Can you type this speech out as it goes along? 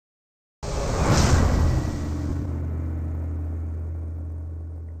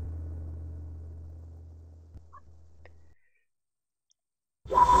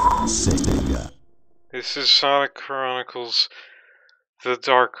Sega. This is Sonic Chronicles, The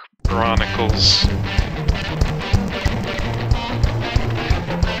Dark Chronicles.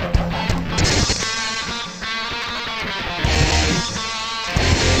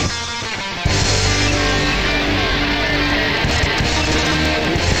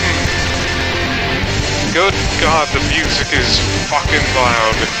 Good God, the music is fucking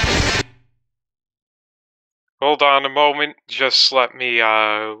loud. Hold on a moment, just let me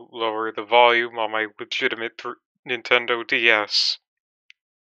lower the volume on my legitimate Nintendo DS.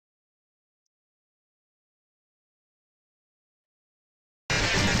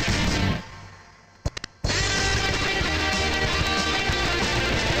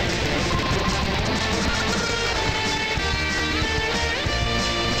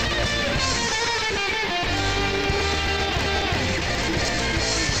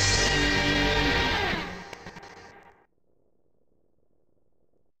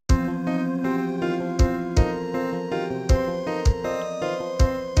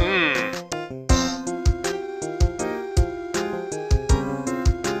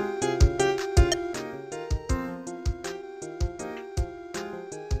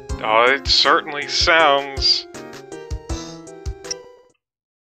 Oh, it certainly sounds.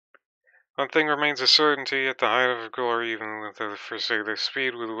 One thing remains a certainty: at the height of her glory, even with the forsaken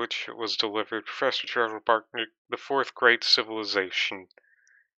speed with which it was delivered, Professor Trevor marked the fourth great civilization.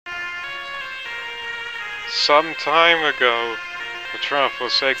 Some time ago,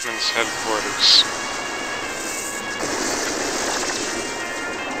 Metropolis Eggman's headquarters.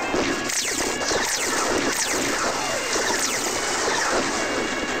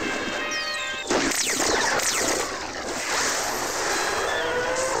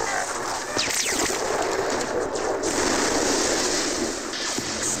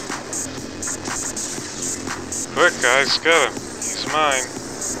 Quick, guys, get him. He's mine.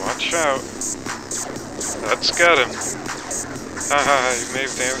 Watch out. Let's get him. Haha, you may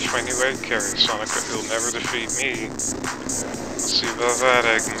have damaged my new egg carrier, Sonic, but you'll never defeat me. Let's see about that,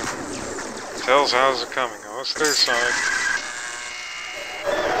 Eggman. Tails, how's it coming? Almost there, Sonic.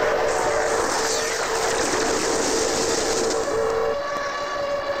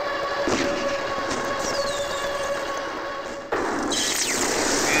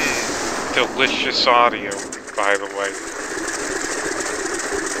 Delicious audio, by the way.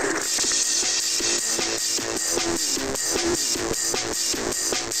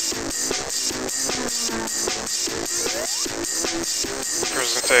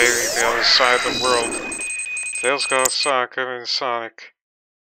 Present day, the other side of the world. Tails got Sonic and Sonic.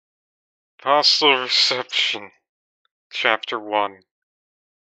 Hostile reception. Chapter 1.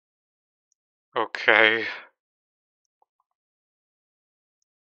 Okay.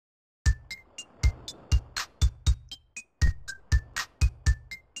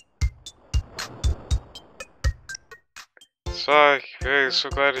 Sonic, hey, so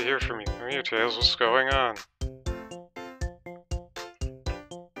glad to hear from you. How are you, Tails? What's going on?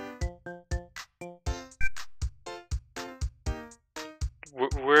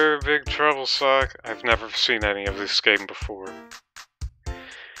 We're in big trouble, Sonic. I've never seen any of this game before. I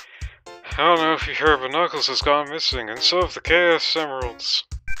don't know if you heard, but Knuckles has gone missing, and so have the Chaos Emeralds.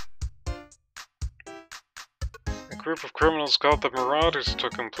 A group of criminals called the Marauders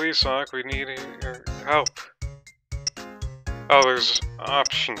took him. Please, Sonic, we need your help. Oh, there's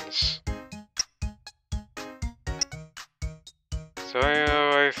options. So you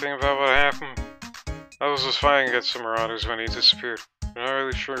know anything about what happened? Knuckles was fighting against the Marauders when he disappeared. I'm not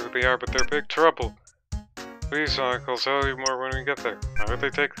really sure who they are, but they're big trouble. Please, Sonic, I'll tell you more when we get there. How would they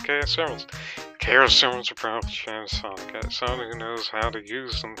take the Chaos Emeralds? Chaos Emeralds are probably chance Sonic. Sonic who knows how to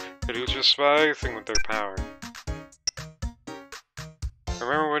use them could do just about anything with their power.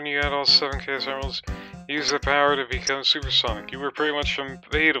 Remember when you had all 7 Chaos Emeralds? You used the power to become supersonic. You were pretty much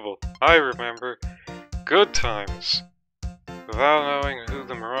unbeatable. I remember. Good times. Without knowing who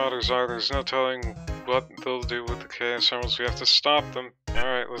the Marauders are, there's no telling what they'll do with the Chaos Emeralds. We have to stop them.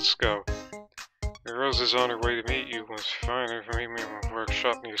 Alright, let's go. Rose is on her way to meet you. Let's find her for meet me in my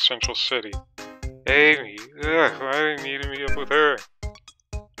workshop near Central City. Amy! Ugh, why didn't you need to meet up with her?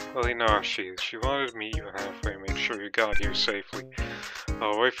 Well, you know how she is. She wanted to meet you halfway and make sure you got here safely.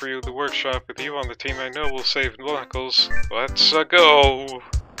 I'll wait for you at the workshop. With you on the team, I know we'll save Knuckles. Let's go!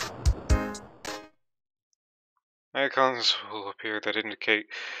 Icons will appear that indicate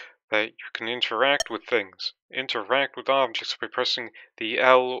that you can interact with things. Interact with objects by pressing the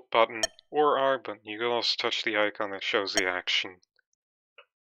L button or R button. You can also touch the icon that shows the action.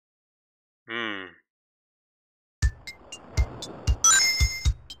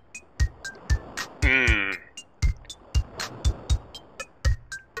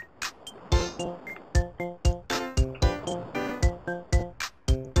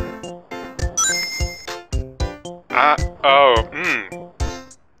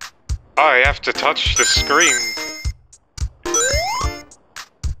 I have to touch the screen.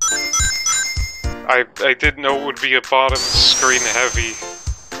 I didn't know it would be a bottom screen heavy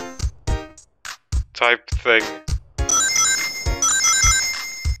type thing.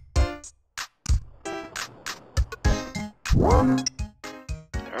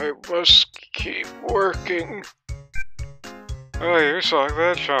 I must keep working. Oh, you're Sonic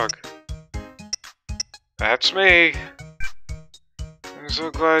the Hedgehog. That's me. I'm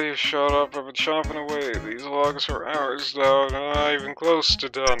so glad you showed up. I've been chopping away these logs for hours now, and I'm not even close to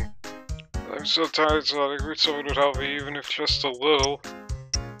done. I'm so tired, Sonic. I wish someone would help me, even if just a little.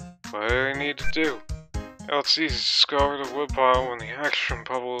 What do I need to do? Oh, it's easy to discover the wood pile when the action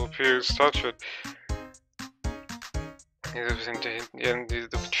bubble appears. Touch it. And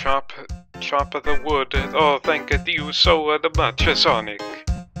the chop of the wood. Oh, thank you so much, Sonic.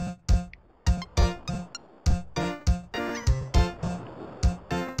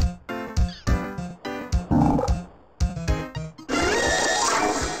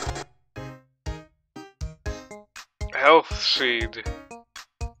 Health seed.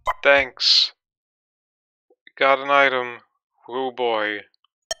 Thanks. Got an item. Oh boy.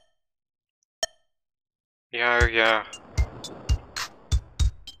 Yeah.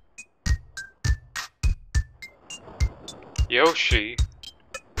 Yoshi.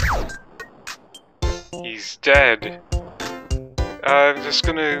 He's dead. I'm just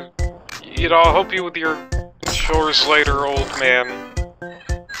gonna... I'll help you with your chores later, old man.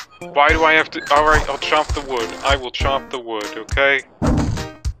 Why do I have to... Alright, I'll chop the wood. I will chop the wood, okay?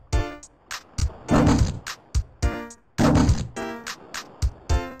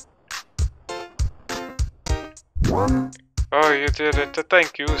 Oh, you did it.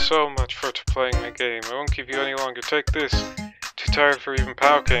 Thank you so much for playing my game. I won't keep you any longer. Take this. Too tired for even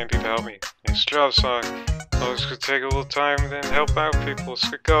Pow Candy to help me. Nice job, Sonic. I was gonna take a little time and then help out people. Let's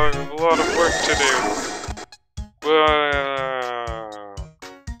get going. We have a lot of work to do.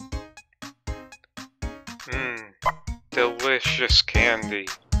 Delicious candy.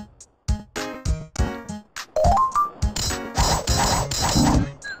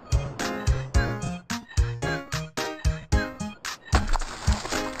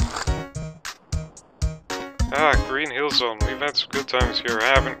 Ah, Green Hill Zone. We've had some good times here,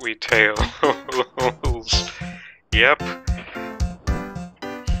 haven't we, Tails? Yep.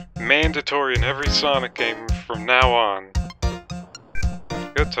 Mandatory in every Sonic game from now on.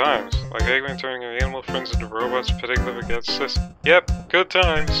 Good times. Like Eggman turning your animal friends into robots, pitting them against us. Yep, good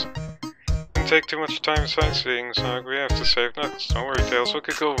times. Didn't take too much time sightseeing, Sonic. We have to save Knuckles. Don't worry, Tails. What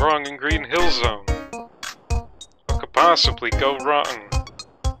could go wrong in Green Hill Zone? What could possibly go wrong?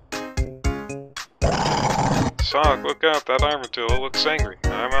 Sonic, look out, that armadillo looks angry.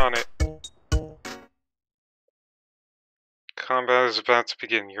 I'm on it. Combat is about to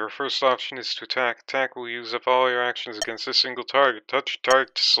begin. Your first option is to attack. Attack will use up all your actions against a single target. Touch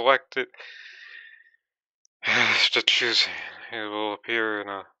target to select it. To choose, it will appear in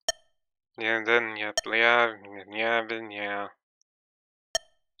a... Yeah, and then, yeah.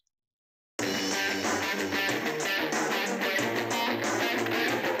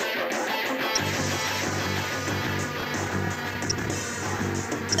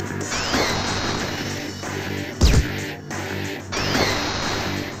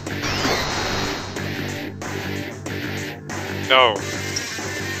 No.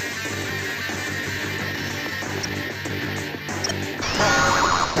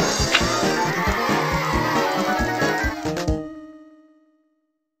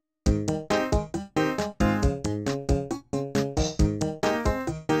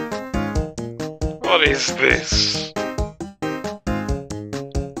 What is this?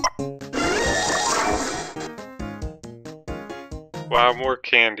 Wow, more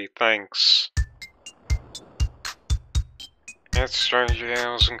candy, thanks. That's strange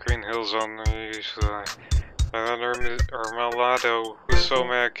animals in Green Hill Zone. That Armalado was so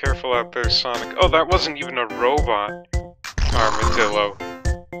mad. Careful out there, Sonic. Oh, that wasn't even a robot armadillo.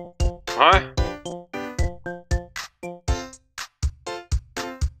 Huh?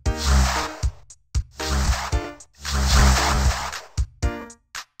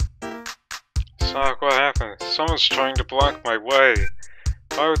 Sonic, what happened? Someone's trying to block my way.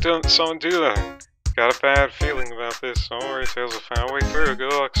 Why would someone do that? Got a bad feeling about this. Don't worry, Tails will find a way through.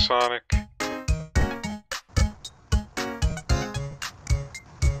 Good luck, Sonic.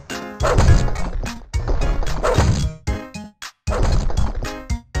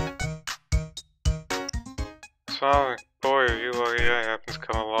 Sonic, boy, are you lucky I happened to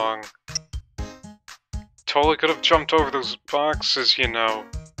come along. Totally could have jumped over those boxes, you know.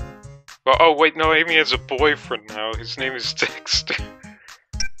 Well, oh wait, no, Amy has a boyfriend now. His name is Dexter.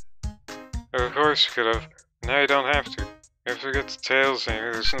 Of course you could have. Now you don't have to. You have to get to Tails, Amy.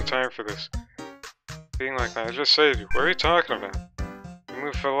 There's no time for this. Being like that, I just said, what are you talking about? You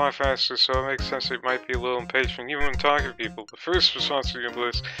move a lot faster, so it makes sense that you might be a little impatient, even when talking to people. The first response to your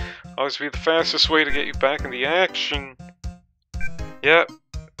list always be the fastest way to get you back in the action. Yep.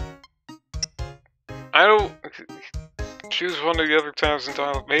 I don't... Choose one of the other tabs and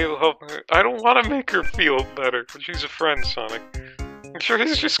dial. Maybe it'll help her. I don't want to make her feel better, but she's a friend, Sonic. I'm sure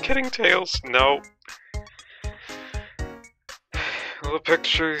he's just kidding, Tails. No. Little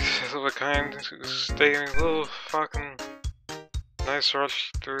pictures, little kind, staying a little fucking nice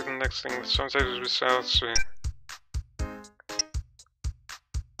rush through the next thing. Sometimes with South, so.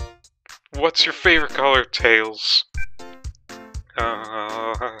 What's your favorite color, Tails?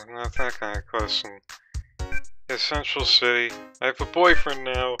 Not that kind of question. Central City. I have a boyfriend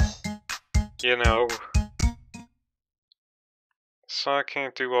now. You know. So I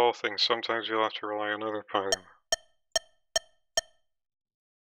can't do all things. Sometimes you'll have to rely on other parts.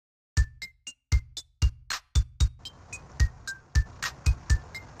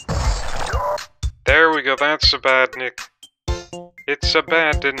 There we go, that's a bad nick. It's a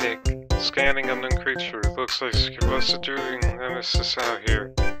bad nick. Scanning unknown creature. Looks like what's it doing? Nemesis out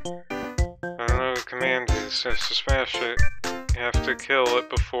here. I don't know what the command is. You have to smash it. You have to kill it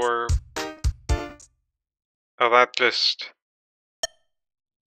before... Oh, that just...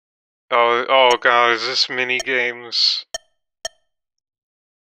 Oh god, is this mini games?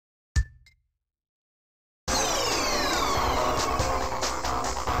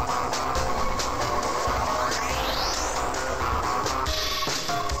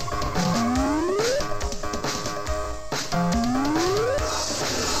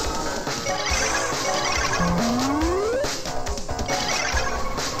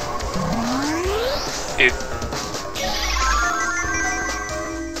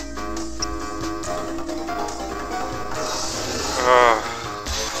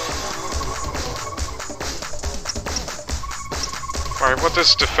 Alright, what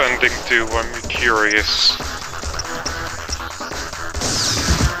does defending do? I'm curious.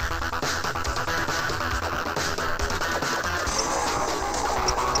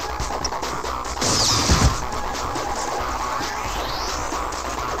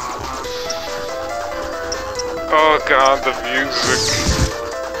 Oh god, the music.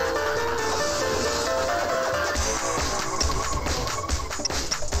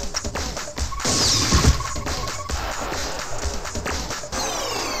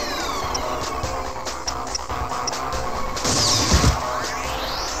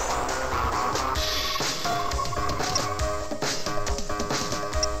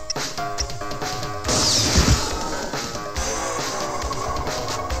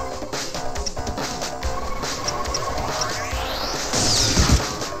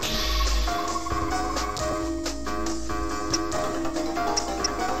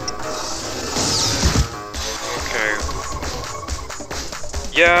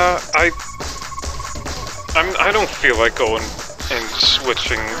 Yeah, I don't feel like going and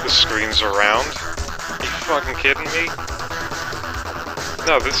switching the screens around. Are you fucking kidding me?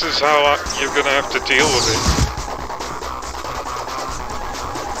 No, this is how you're gonna have to deal with it.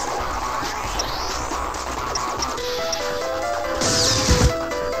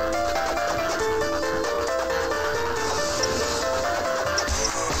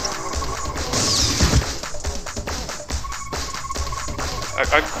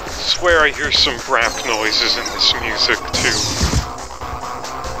 I swear I hear some rap noises in this music, too.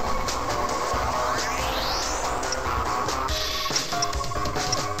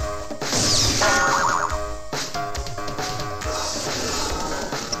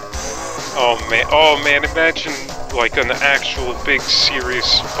 Oh man, imagine, like, an actual big,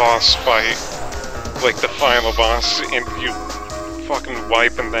 serious boss fight. Like the final boss, and you fucking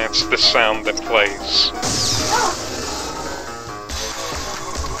wipe and that's the sound that plays.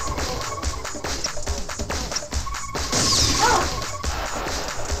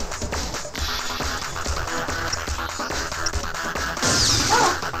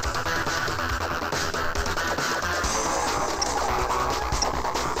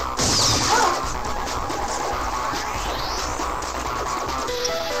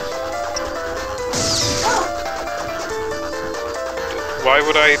 Why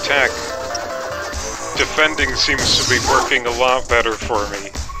would I attack? Defending seems to be working a lot better for me.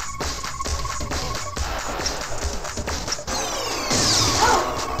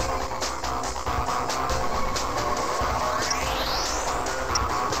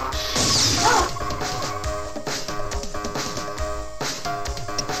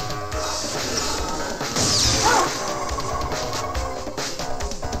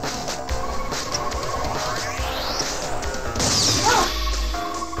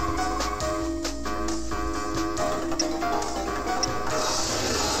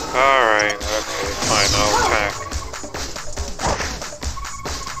 Fine, I'll attack.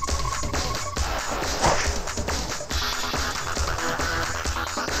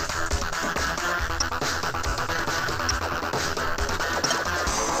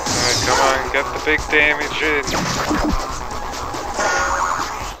 Alright, come on, get the big damage in.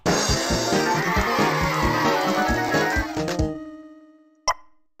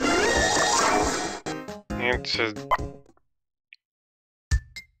 To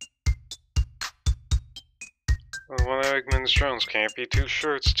one of Eggman's drones can't be too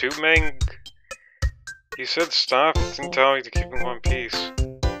sure. It's too Meng. He said stop. He didn't tell me to keep in one piece.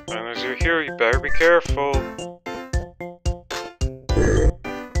 And as you're here, you better be careful.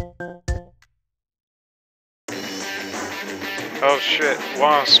 Oh shit,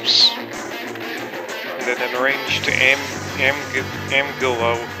 wasps. And then in range to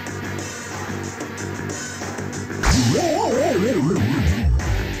Amgilo.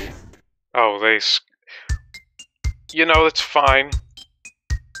 Oh, you know, it's fine.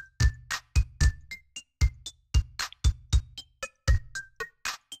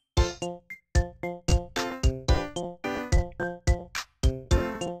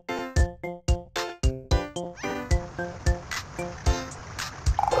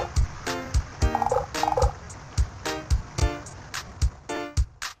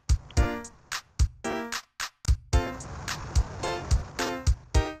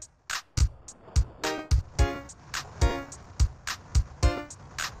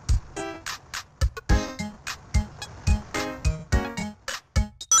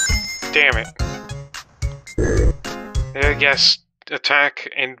 Damn it. Yes, attack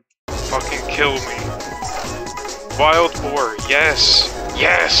and fucking kill me. Wild boar, yes!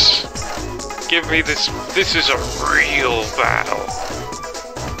 Yes! Give me this. This is a real battle.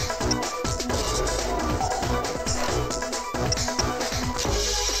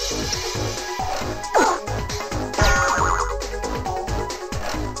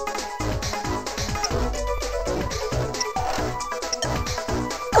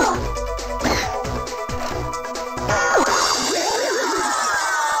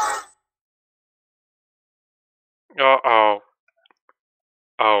 Uh-oh.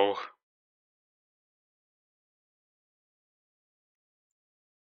 Oh.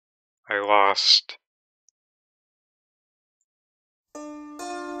 I lost.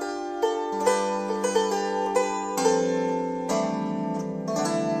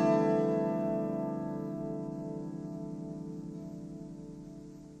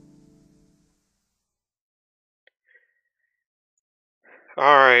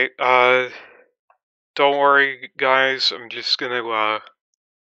 Alright, don't worry, guys, I'm just gonna,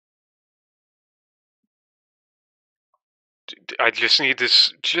 I just need to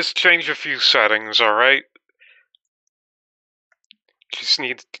just change a few settings, alright?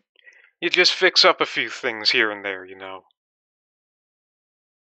 You just fix up a few things here and there, you know?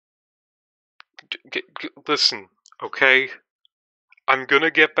 Listen, okay? I'm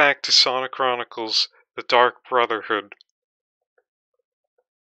gonna get back to Sonic Chronicles, The Dark Brotherhood.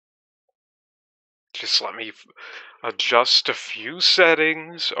 Just let me adjust a few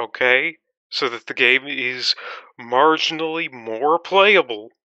settings, okay? So that the game is marginally more playable.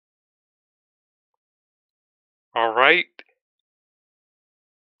 Alright?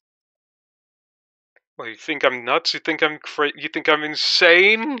 Well, you think I'm nuts? You think I'm you think I'm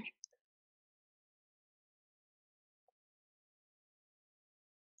insane?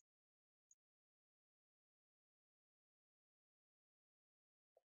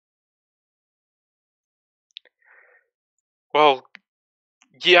 Well,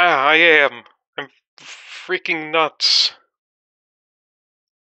 yeah, I am. I'm freaking nuts.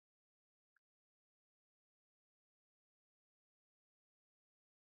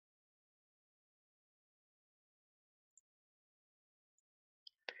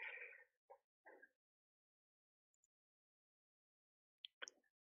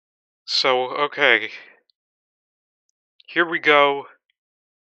 So, okay. Here we go.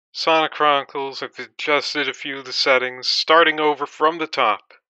 Sonic Chronicles, I've adjusted a few of the settings, starting over from the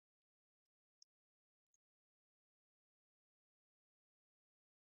top.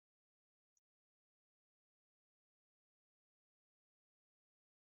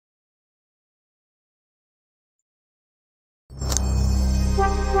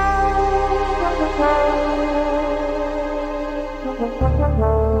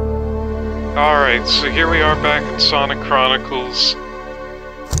 Alright, so here we are back in Sonic Chronicles.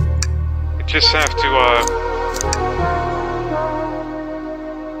 I just have to,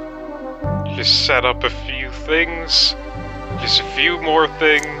 just set up a few things. Just a few more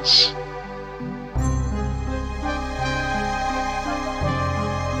things.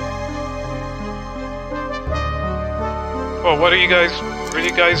 Oh, what are you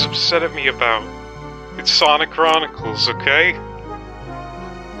guys upset at me about? It's Sonic Chronicles, okay?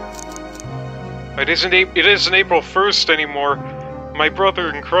 It isn't April 1st anymore. My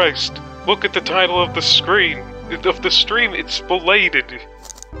brother in Christ. Look at the title of the stream. It's belated.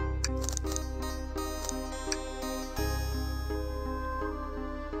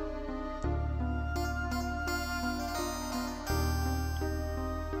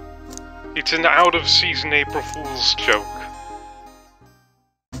 It's an out-of-season April Fool's joke.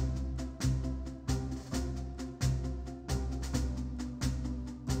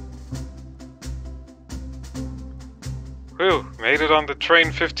 Whew, made it on the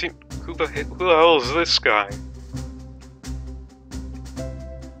train 15... Who the hell is this guy?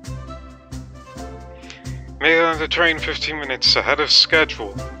 Made it on the train 15 minutes ahead of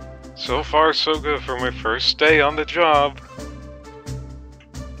schedule. So far, so good for my first day on the job.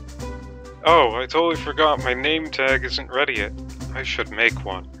 Oh, I totally forgot my name tag isn't ready yet. I should make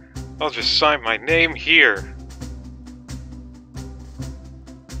one. I'll just sign my name here.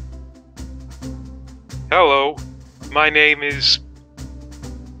 Hello, my name is...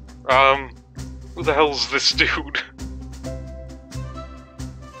 who the hell's this dude?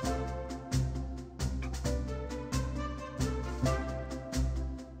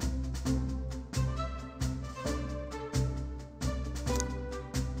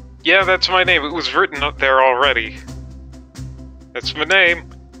 Yeah, that's my name. It was written up there already. That's my name.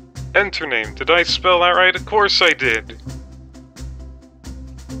 Enter name. Did I spell that right? Of course I did.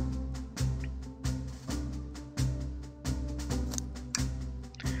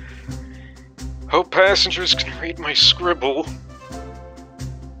 Hope passengers can read my scribble.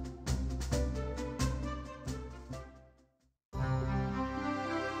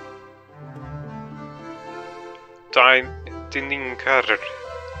 Dining car.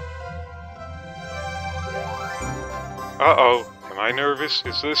 Uh-oh, am I nervous?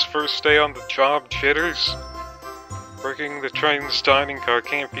 Is this first day on the job jitters? Working the train's dining car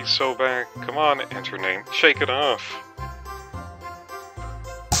can't be so bad. Come on, enter name. Shake it off.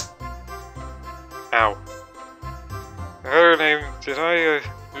 Ow. Enter name, did I,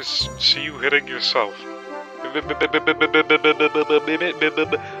 just see you hitting yourself?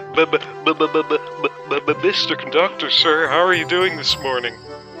 Mr. Conductor, sir, how are you doing this morning?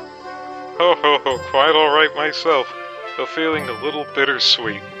 Ho ho ho, quite alright myself. Though feeling a little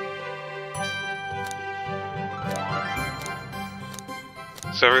bittersweet.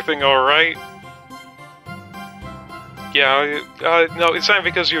 Is everything alright? Yeah, no, it's not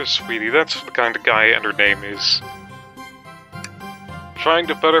because you're a sweetie. That's the kind of guy Enter name is. Trying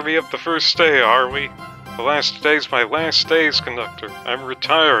to better me up the first day, are we? The last day's my last days, Conductor. I'm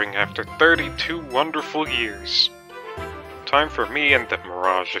retiring after 32 wonderful years. Time for me and the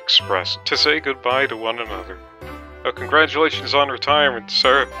Mirage Express to say goodbye to one another. Oh, congratulations on retirement,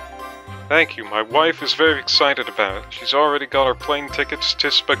 sir. Thank you. My wife is very excited about it. She's already got our plane tickets to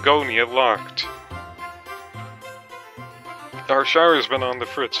Spagonia locked. Our shower's been on the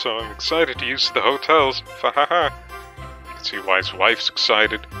fritz, so I'm excited to use the hotels. Fa-ha-ha. You can see why his wife's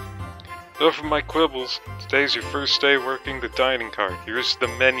excited. Enough of my quibbles. Today's your first day working the dining car. Here's the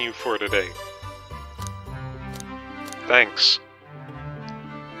menu for today. Thanks.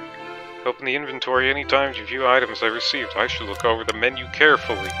 Open the inventory anytime you view items I received. I should look over the menu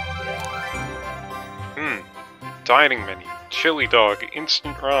carefully. Dining menu. Chili dog,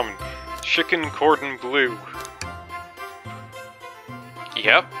 instant ramen, chicken cordon bleu.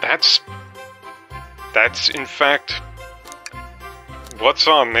 Yep, that's in fact what's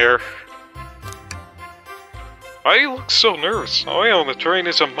on there. Why do you look so nervous? All on the train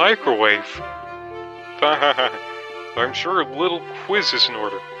is a microwave. I'm sure a little quiz is in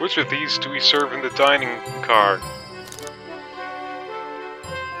order. Which of these do we serve in the dining car?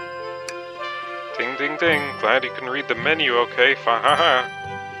 Ding ding ding, glad you can read the menu okay, fa-ha-ha.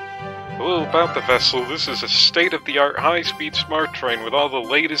 A little about the vessel, this is a state-of-the-art high-speed smart train with all the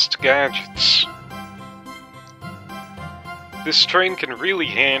latest gadgets. This train can really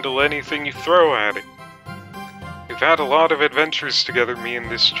handle anything you throw at it. We've had a lot of adventures together, me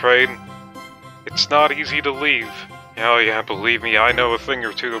and this train. It's not easy to leave. Oh yeah, believe me, I know a thing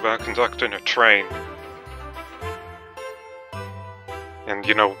or two about conducting a train. And,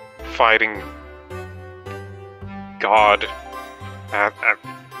 you know, fighting God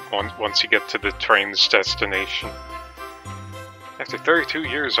once you get to the train's destination. After 32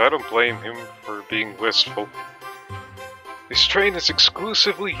 years, I don't blame him for being wistful. This train is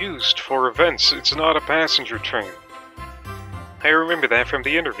exclusively used for events. It's not a passenger train. I remember that from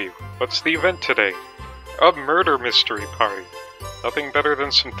the interview. What's the event today? A murder mystery party. Nothing better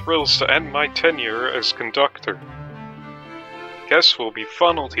than some thrills to end my tenure as conductor. guests will be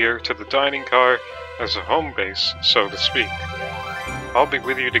funneled here to the dining car as a home base, so to speak. I'll be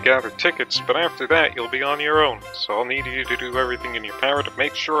with you to gather tickets, but after that you'll be on your own, so I'll need you to do everything in your power to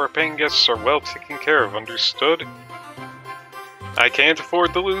make sure our paying guests are well taken care of, understood? I can't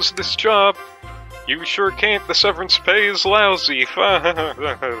afford to lose this job. You sure can't, the severance pay is lousy. Yeah,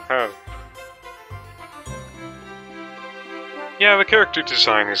 the character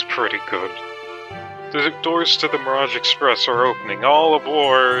design is pretty good. The doors to the Mirage Express are opening. All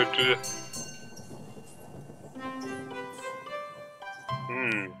aboard!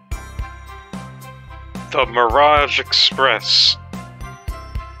 The Mirage Express.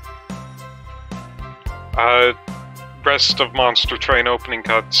 Rest of Monster Train opening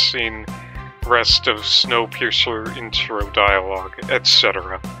cutscene, rest of Snowpiercer intro dialogue,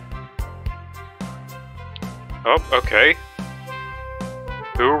 etc. Oh, okay.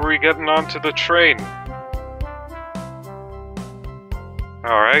 Who are we getting onto the train?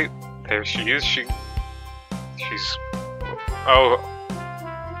 Alright, there she is. She's... Oh,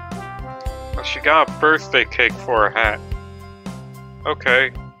 she got a birthday cake for her hat.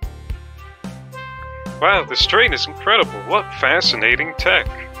 Okay. Wow, this train is incredible. What fascinating tech.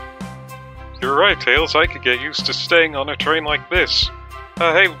 You're right, Tails. I could get used to staying on a train like this.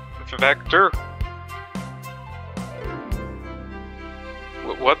 Hey, Vector.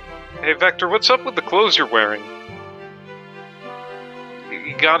 What? Hey, Vector, what's up with the clothes you're wearing?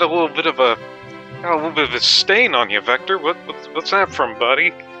 You got a little bit of a stain on you, Vector. What's that from,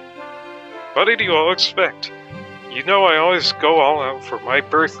 buddy? What did you all expect? You know I always go all out for my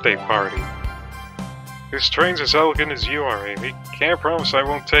birthday party. This train's as elegant as you are, Amy. Can't promise I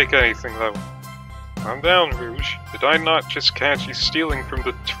won't take anything, though. Calm down, Rouge. Did I not just catch you stealing from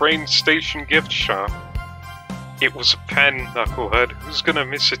the train station gift shop? It was a pen, Knucklehead. Who's gonna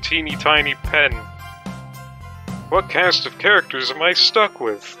miss a teeny tiny pen? What cast of characters am I stuck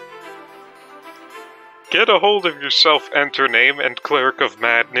with? Get a hold of yourself, Enter Name and Cleric of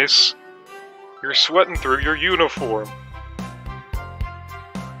Madness. You're sweating through your uniform.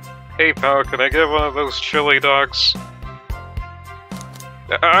 Hey, pal, can I get one of those chili dogs?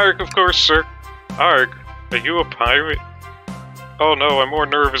 Arg, of course, sir. Arg, are you a pirate? Oh no, I'm more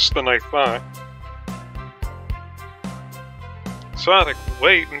nervous than I thought. Sonic,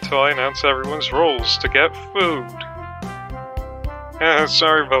 wait until I announce everyone's roles to get food.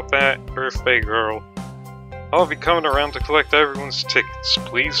 Sorry about that, birthday girl. I'll be coming around to collect everyone's tickets.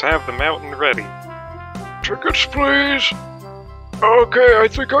 Please have them out and ready. Tickets, please? Okay, I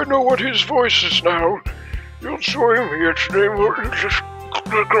think I know what his voice is now. You'll join me at your name, or you just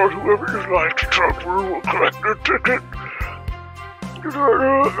click on whoever you'd like to talk to, we'll collect the ticket. And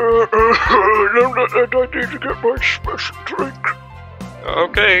I need to get my special drink.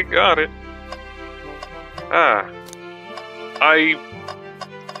 Okay, got it. I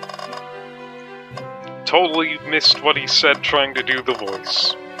totally missed what he said trying to do the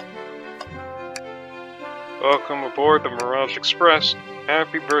voice. Welcome aboard the Mirage Express.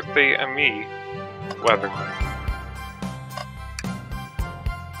 Happy birthday, Ami. Weather.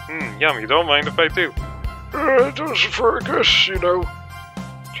 Yummy. Don't mind if I do. It does for a guess, you know.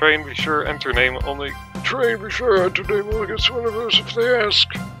 Train, be sure, enter name only. Train, be sure, enter name only gets one of those if they ask.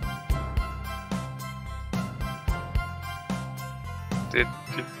 Did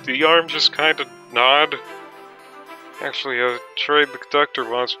the arm just kind of nod? Actually, Trey, the conductor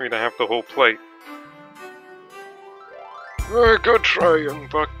wants me to have the whole plate. Good try, young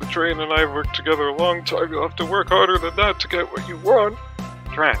buck. The train and I have worked together a long time. You'll have to work harder than that to get what you want.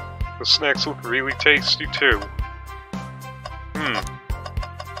 Drat, the snacks look really tasty, too.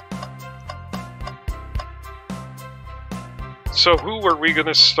 So who are we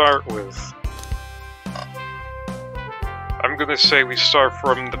gonna start with? I'm gonna say we start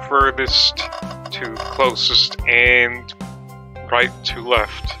from the furthest to closest and right to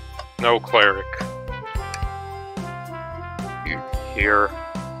left. No cleric. Here.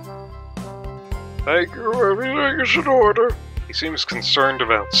 Thank you, everything is in order. He seems concerned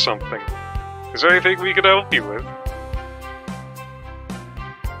about something. Is there anything we could help you with?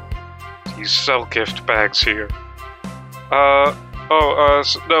 Do you sell gift bags here?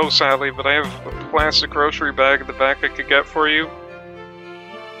 No, sadly, but I have a plastic grocery bag in the back I could get for you.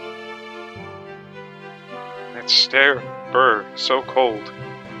 That stare, burr, so cold.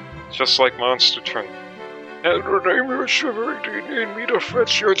 Just like Monster Train. And the name you're shivering, do you need me to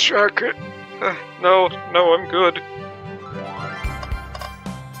fetch your jacket? No, I'm good.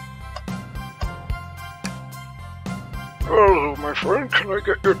 Hello, my friend, can I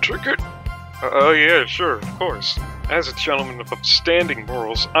get your ticket? Yeah, sure, of course. As a gentleman of upstanding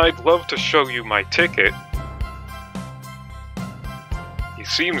morals, I'd love to show you my ticket.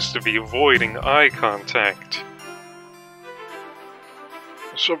 seems to be avoiding eye contact.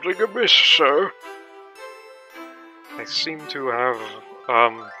 Something amiss, sir? I seem to have,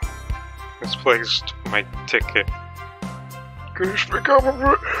 misplaced my ticket. Can you speak up a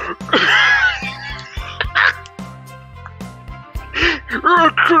bit?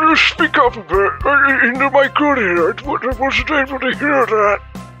 Can you speak up a bit? Into my good ear. I wasn't able to hear that.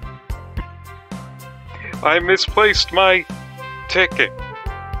 I misplaced my ticket.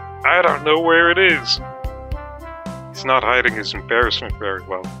 I don't know where it is. He's not hiding his embarrassment very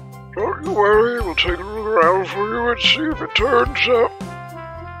well. Don't you worry, we'll take a look around for you and see if it turns up.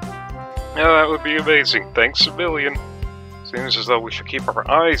 Yeah, that would be amazing. Thanks a million. Seems as though we should keep our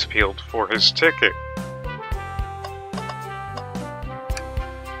eyes peeled for his ticket.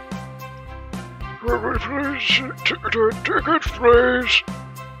 Please, ticket, please.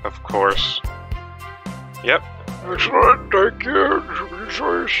 Of course. Yep. Excellent, thank you.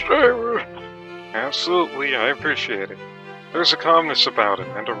 Enjoy your stay. Absolutely, I appreciate it. There's a calmness about him,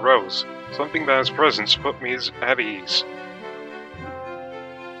 and a rose. Something that his presence put me at ease.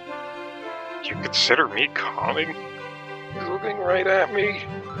 Do you consider me calming? He's looking right at me.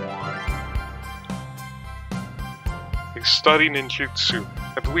 He's studying ninjutsu.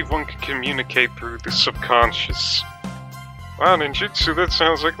 I believe one can communicate through the subconscious. Wow, ninjutsu, that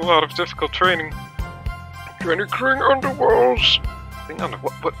sounds like a lot of difficult training. Can you cling on the walls? Cling on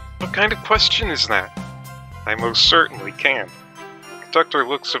what kind of question is that? I most certainly can. The conductor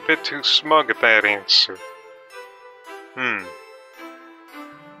looks a bit too smug at that answer.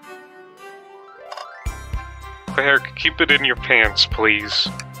 Claire, keep it in your pants, please.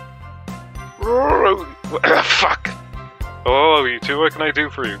 Fuck! Hello, you two, what can I do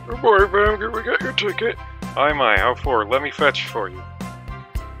for you? Good morning, ma'am. Can we get your ticket? Aye, my, how for? Let me fetch for you.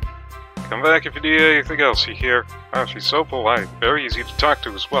 Come back if you need anything else, you hear? Wow, she's so polite. Very easy to talk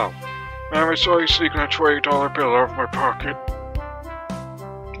to as well. Ma'am, I saw you sneaking a $20 bill out of my pocket.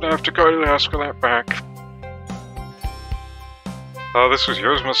 I have to kindly ask for that back. Oh, this was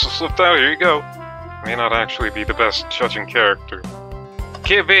yours, must have slipped out. Here you go. May not actually be the best judging character.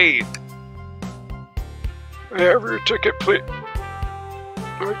 Kibby! I have your ticket, please.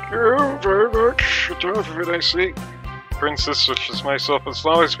 Thank you very much. It's half of it, I see. Princess, such as myself, must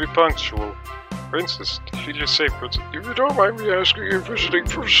always be punctual. Princess? Did she just say princess? If you don't mind me asking, you're visiting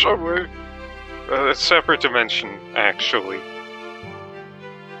from somewhere? A separate dimension, actually.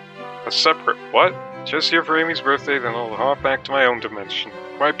 A separate what? Just here for Amy's birthday, then I'll hop back to my own dimension.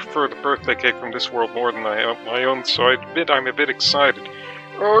 I prefer the birthday cake from this world more than my own, so I admit I'm a bit excited.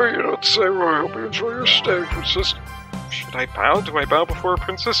 Oh, you don't say. Well, I hope you enjoy your stay, Princess. Should I bow? Do I bow before a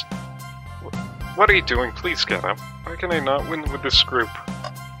princess? What are you doing? Please get up. Why can I not win with this group?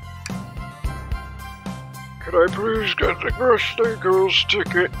 Could I please get the birthday girl's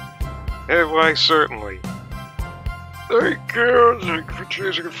ticket? Why, certainly. Thank you. Thank you for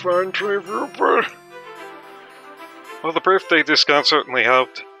choosing a fine train for your birthday. Well, the birthday discount certainly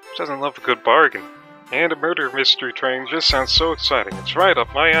helped. Who doesn't love a good bargain? And a murder mystery train just sounds so exciting. It's right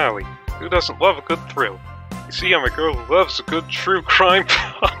up my alley. Who doesn't love a good thrill? You see, I'm a girl who loves a good true crime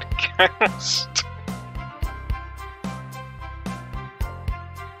podcast.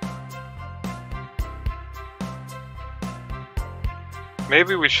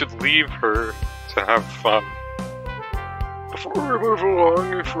 Maybe we should leave her to have fun. Before we move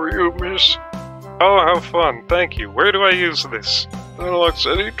along, for you, miss. Oh, how fun. Thank you. Where do I use this? Unlocks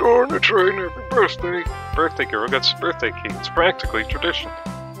any door on the train. Happy birthday. Birthday girl gets a birthday key. It's practically tradition.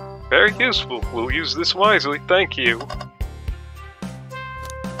 Very useful. We'll use this wisely. Thank you.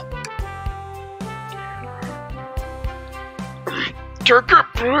 Ticket,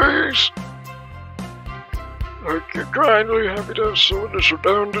 please. Thank you kindly. Happy to have someone as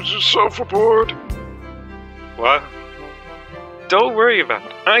redounded as yourself aboard. What? Don't worry about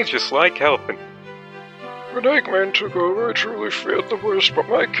it. I just like helping. When Eggman took over, I truly feared the worst, but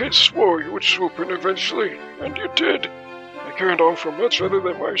my kids swore you would swoop in eventually, and you did. I can't offer much other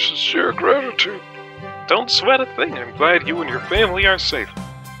than my sincere gratitude. Don't sweat a thing. I'm glad you and your family are safe.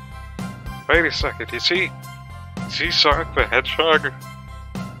 Wait a second. Is he Sonic the Hedgehog?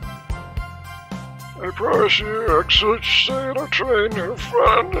 I promise you, excellent stay on our train. Have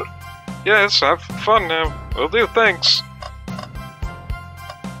fun. Yes, have fun now. Will do, thanks.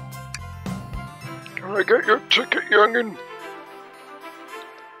 Can I get your ticket, youngin'?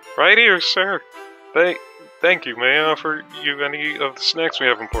 Right here, sir. Thank you. May I offer you any of the snacks we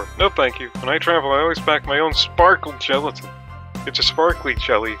have on board? No, thank you. When I travel, I always pack my own sparkle gelatin. It's a sparkly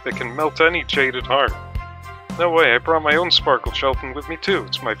jelly that can melt any jaded heart. No way, I brought my own sparkle gelatin with me too.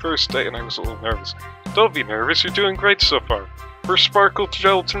 It's my first day and I was a little nervous. Don't be nervous, you're doing great so far. for sparkle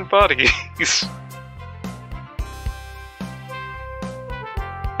gelatin bodies.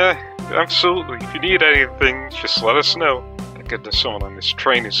 Absolutely. If you need anything, just let us know. Thank goodness someone on this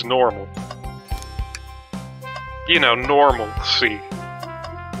train is normal. You know, normal, see.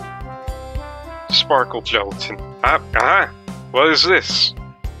 Sparkle gelatin. What is this?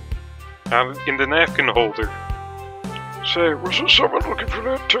 In the napkin holder. Say, was there someone looking for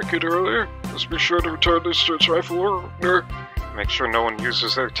that ticket earlier? Let's be sure to return this to its rightful owner. Make sure no one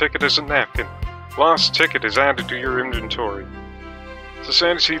uses their ticket as a napkin. Lost ticket is added to your inventory. It's a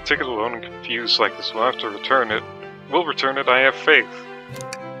sanity ticket alone and confused like this. We'll have to return it. We'll return it, I have faith.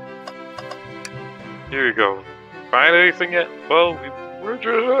 Here you go. Find anything yet? Well, Where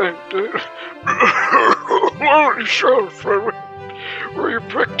you shot from where you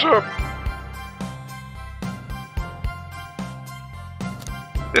picked up?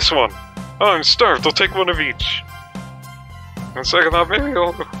 This one. Oh, I'm starved. I'll take one of each. One second, maybe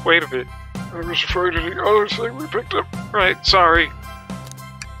I'll wait a bit. I was afraid of the other thing we picked up. Right, sorry.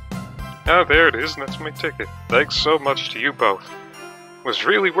 Oh, there it is, and that's my ticket. Thanks so much to you both. Was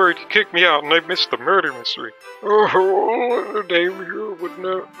really worried you kicked me out and I missed the murder mystery. Oh, the name here would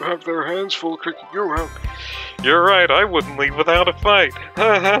not have their hands full kicking you out. You're right, I wouldn't leave without a fight.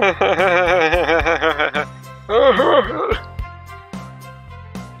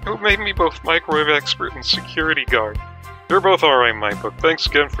 Who made me both microwave expert and security guard? You're both alright, my book. Thanks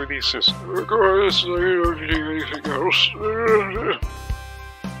again for the assist. Regardless, I don't need anything else.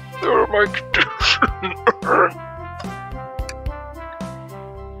 They're my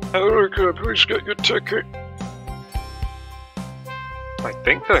Heather, can I please get your ticket? I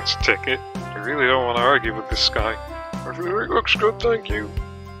think that's a ticket. I really don't want to argue with this guy. Everything looks good, thank you.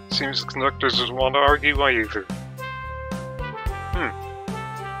 Seems the conductor doesn't want to argue either.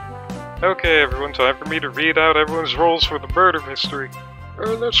 Okay, everyone, time for me to read out everyone's roles for the murder mystery.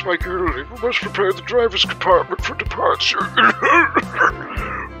 And that's my duty. We must prepare the driver's compartment for departure.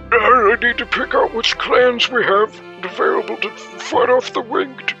 I need to pick out which clans we have available to fight off the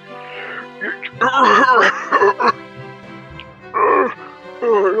winged.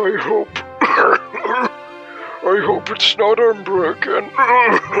 I hope it's not Umbra again.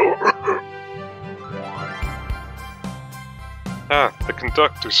 The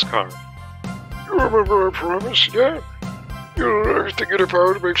conductor's car. You remember our promise, yeah? You'll do everything in your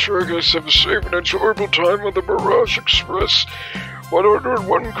power to make sure you guys have a safe and enjoyable time on the Mirage Express.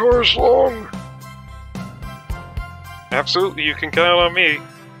 101 cars long. Absolutely, you can count on me.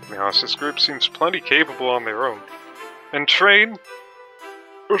 To be honest, this group seems plenty capable on their own. And train?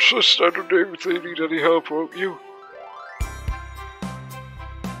 Assist under name if they need any help, won't you?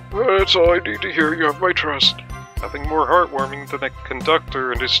 That's all I need to hear. You have my trust. Nothing more heartwarming than a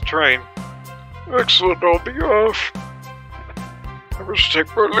conductor and his train. Excellent, I'll be off. I must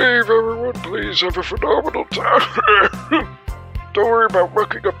take my leave, everyone. Please have a phenomenal time. Don't worry about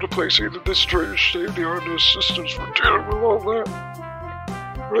mucking up the place either. This train is state-of-the-art systems for dealing with all that.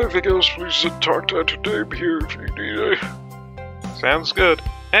 For anything else, please talk to Dr. Dave here if you need it. Sounds good.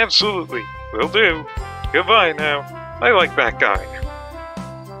 Absolutely. Will do. Goodbye now. I like that guy.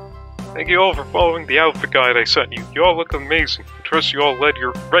 Thank you all for following the outfit guide I sent you. You all look amazing. I trust you all read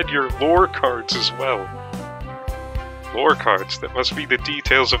your lore cards as well. Lore cards, that must be the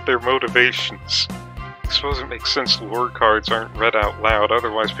details of their motivations. I suppose it makes sense lore cards aren't read out loud,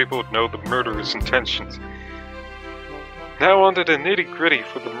 otherwise people would know the murderer's intentions. Now on to the nitty-gritty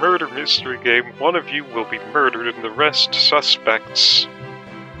for the murder mystery game. One of you will be murdered and the rest suspects.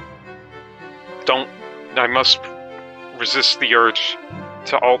 I must resist the urge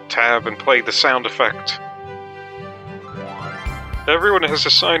to Alt-Tab and play the sound effect. Everyone has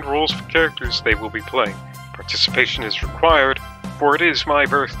assigned roles for characters they will be playing. Participation is required, for it is my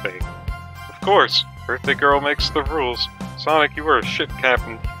birthday. Of course, Birthday Girl makes the rules. Sonic, you are a ship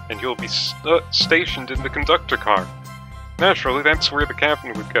captain, and you'll be stationed in the conductor car. Naturally, that's where the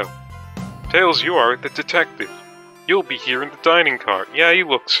captain would go. Tails, you are the detective. You'll be here in the dining car. Yeah, he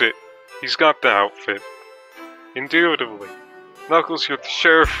looks it. He's got the outfit. Indubitably. Knuckles, you're the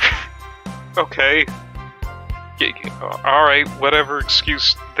sheriff. Okay. Alright, whatever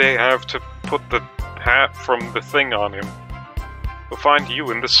excuse they have to put the hat from the thing on him. We'll find you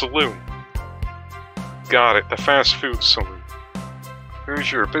in the saloon. Got it, the fast food saloon.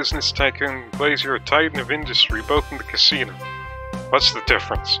 Who's your business tycoon? Blaze, you're a titan of industry, both in the casino. What's the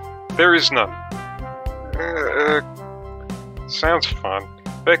difference? There is none. Sounds fun.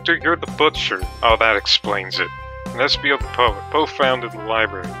 Vector, you're the butcher. Oh, that explains it. And Espio the poet, both found in the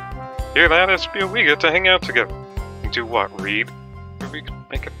library. Hear that, Espio? We get to hang out together. And do what, read? Maybe we could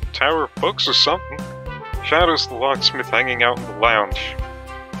make a tower of books or something. Shadow's the locksmith hanging out in the lounge.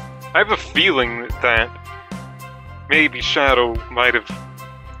 I have a feeling that maybe Shadow might have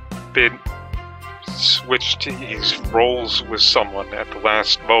been switched his roles with someone at the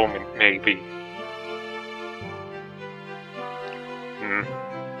last moment, maybe.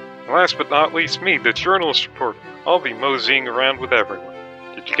 Last but not least, me, the journalist reporter. I'll be moseying around with everyone.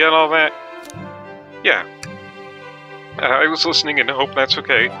 Did you get all that? Yeah. I was listening and hope that's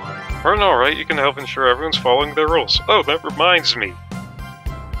okay. Run alright, you can help ensure everyone's following their rules. Oh, that reminds me.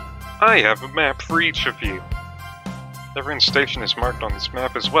 I have a map for each of you. Everyone's station is marked on this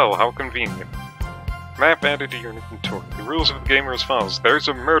map as well, how convenient. Map added to your inventory. The rules of the game are as follows. There's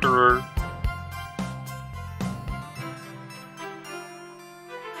a murderer.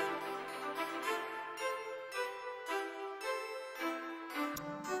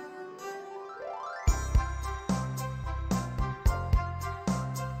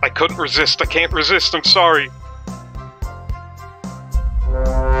 I couldn't resist. I can't resist. I'm sorry.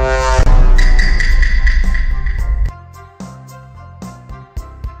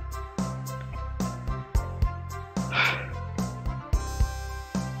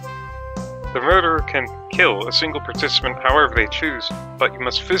 The murderer can kill a single participant however they choose, but you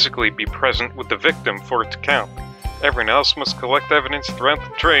must physically be present with the victim for it to count. Everyone else must collect evidence throughout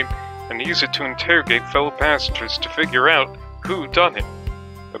the train and use it to interrogate fellow passengers to figure out who done it.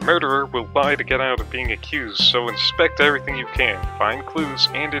 The murderer will lie to get out of being accused, so inspect everything you can, find clues,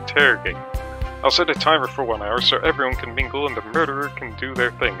 and interrogate. I'll set a timer for 1 hour so everyone can mingle and the murderer can do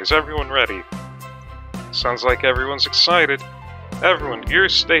their thing. Is everyone ready? Sounds like everyone's excited. Everyone, your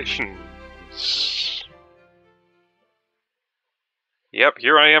stations. Yep,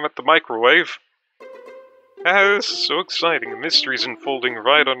 here I am at the microwave. This is so exciting. A mystery's unfolding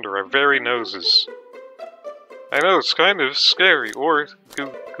right under our very noses. I know, it's kind of scary, or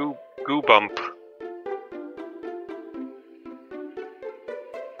goo bump.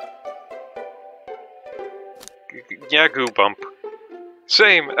 Yeah, goo bump.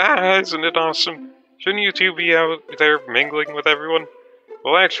 Same. Isn't it awesome? Shouldn't you two be out there mingling with everyone?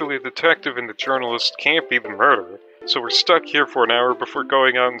 Well, actually, the detective and the journalist can't be the murderer, so we're stuck here for an hour before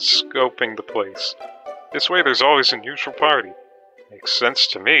going out and scoping the place. This way there's always a neutral party. Makes sense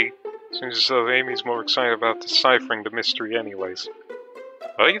to me. Seems as though Amy's more excited about deciphering the mystery anyways.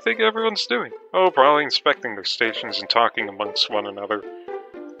 What do you think everyone's doing? Oh, probably inspecting their stations and talking amongst one another.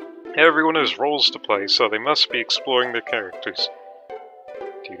 Everyone has roles to play, so they must be exploring their characters.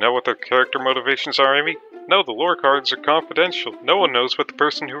 Do you know what their character motivations are, Amy? No, the lore cards are confidential. No one knows but the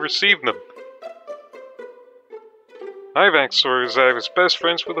person who received them. My backstory is that I was best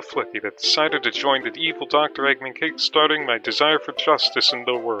friends with a flippy that decided to join the evil Dr. Eggman, kickstarting my desire for justice in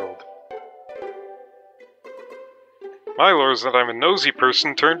the world. My lore is that I'm a nosy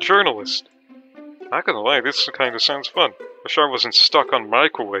person turned journalist. Not gonna lie, this kinda sounds fun. Wish I wasn't stuck on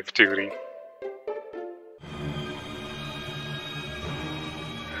microwave duty.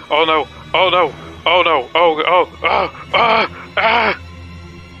 Oh no! Oh no! Oh no!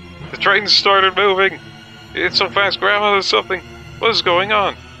 The train started moving! It's so fast, Grandma, there's something! What is going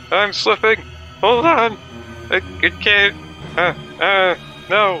on? I'm slipping! Hold on! I can't...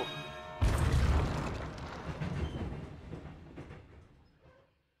 no!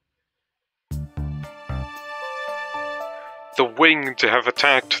 The wing to have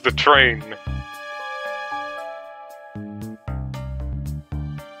attacked the train.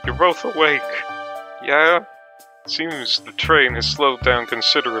 You're both awake. Yeah? Seems the train has slowed down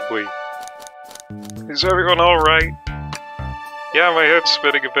considerably. Is everyone alright? Yeah, my head's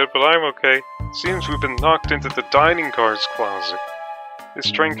spinning a bit, but I'm okay. Seems we've been knocked into the dining car's closet.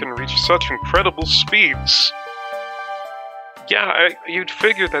 This train can reach such incredible speeds. Yeah, you'd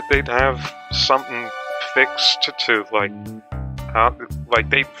figure that they'd have something fixed to like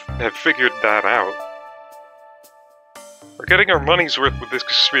they'd have figured that out. We're getting our money's worth with this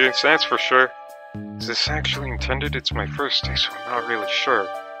experience, that's for sure. Is this actually intended? It's my first day, so I'm not really sure.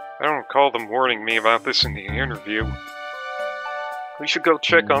 I don't recall them warning me about this in the interview. We should go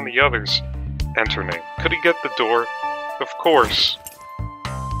check on the others. Enter name. Could he get the door? Of course.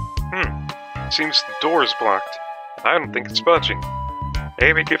 Seems the door is blocked. I don't think it's budging.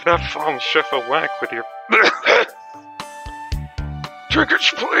 Amy, give that fallen chef a whack with your...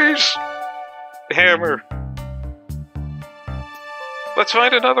 Tickets, please! Hammer. Let's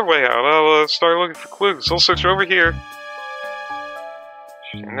find another way out. I'll start looking for clues. I'll search over here.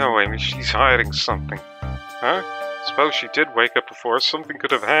 No, Amy, she's hiding something. Huh? Suppose she did wake up before. Something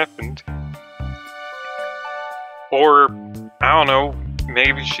could have happened. Or, I don't know,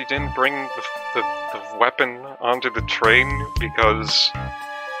 maybe she didn't bring the weapon onto the train because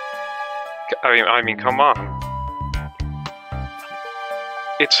I mean, come on.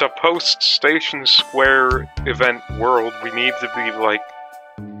 It's a post-Station Square event world. We need to be, like,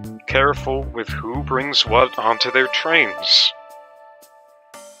 careful with who brings what onto their trains.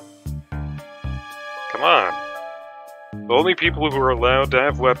 Come on. The only people who are allowed to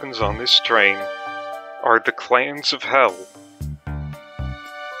have weapons on this train are the clans of hell.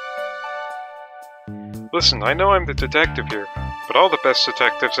 Listen, I know I'm the detective here, but all the best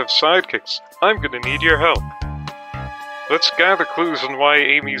detectives have sidekicks. I'm gonna need your help. Let's gather clues on why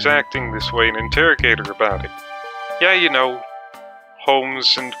Amy's acting this way and interrogate her about it. Yeah, you know,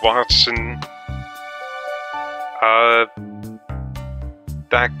 Holmes and Watson.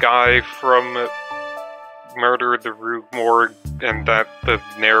 That guy from Murder at the Rue Morgue, and the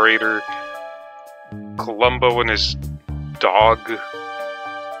narrator, Columbo and his dog.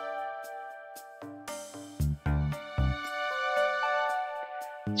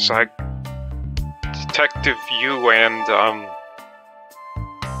 It's like Detective Yu and,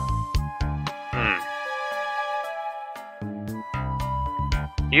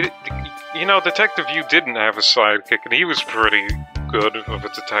 You know, Detective Yu didn't have a sidekick, and he was pretty good of a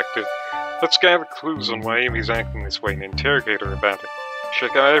detective. Let's gather clues on why Amy's acting this way and interrogate her about it.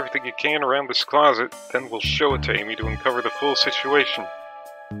 Check out everything you can around this closet, then we'll show it to Amy to uncover the full situation.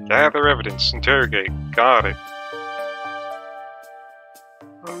 Gather evidence, interrogate. Got it.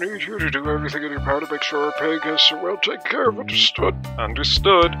 I need you to do everything in your power to make sure our paying guests are well taken care of, understood?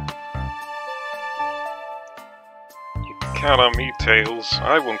 Understood. You can count on me, Tails.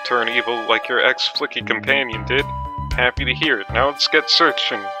 I won't turn evil like your ex-flicky companion did. Happy to hear it. Now let's get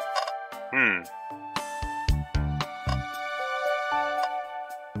searching.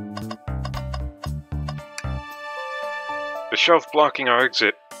 The shelf blocking our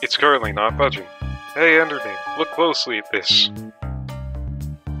exit. It's currently not budging. Hey, Enderman, look closely at this.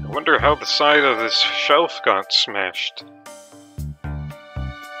 I wonder how the side of this shelf got smashed.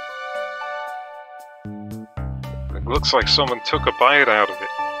 It looks like someone took a bite out of it,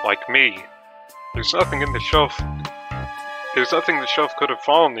 like me. There's nothing the shelf could have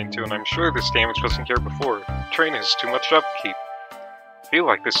fallen into, and I'm sure this damage wasn't here before. The train has too much upkeep. I feel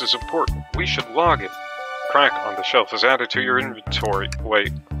like this is important. We should log it. Crack on the shelf is added to your inventory.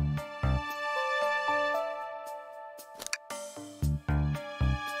 Wait.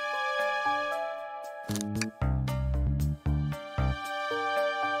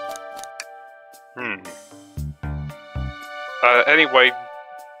 Anyway,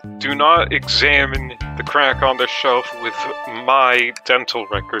 do not examine the crack on the shelf with my dental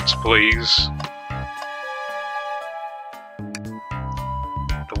records, please.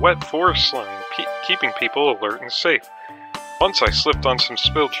 The wet forest line, keeping people alert and safe. Once I slipped on some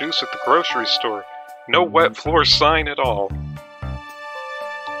spilled juice at the grocery store. No wet floor sign at all.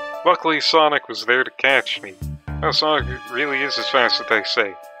 Luckily, Sonic was there to catch me. Now, Sonic really is as fast as they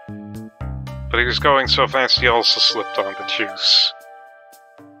say. But he was going so fast he also slipped on the juice.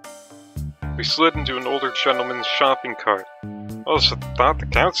 We slid into an older gentleman's shopping cart. Well, it's a thought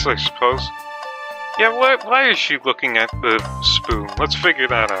that counts, I suppose. Yeah, why is she looking at the spoon? Let's figure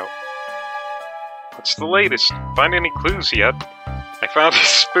that out. What's the latest? Find any clues yet? I found a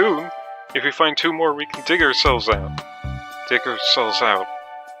spoon. If we find 2 more, we can dig ourselves out. Dig ourselves out.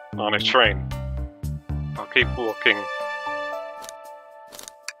 On a train. I'll keep looking.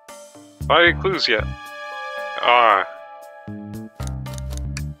 Find any clues yet?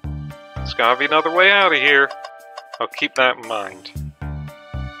 There's gotta be another way out of here. I'll keep that in mind.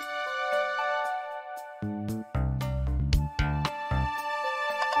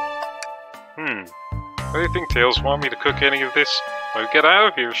 What do you think, Tails? Want me to cook any of this? I'll get out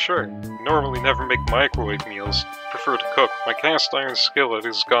of here, sure. I normally never make microwave meals. Prefer to cook. My cast iron skillet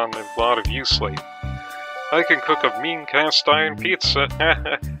has gotten a lot of use lately. I can cook a mean cast iron pizza.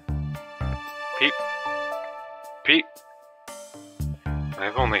 Pete.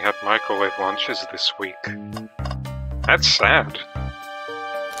 I've only had microwave lunches this week. That's sad.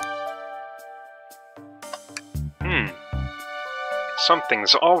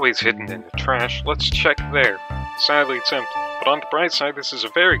 Something's always hidden in the trash. Let's check there. Sadly, it's empty. But on the bright side, this is a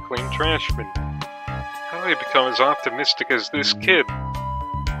very clean trash bin. How did I become as optimistic as this kid?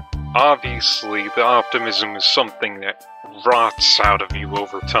 Obviously, the optimism is something that rots out of you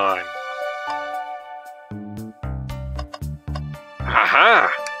over time.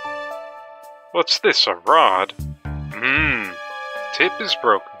 Aha! What's this, a rod? The tip is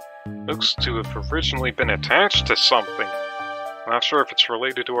broken. Looks to have originally been attached to something. Not sure if it's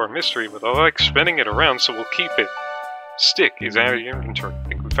related to our mystery, but I like spinning it around, so we'll keep it. Stick is out of your inventory.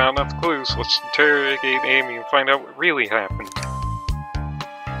 Think we found enough clues. Let's interrogate Amy and find out what really happened.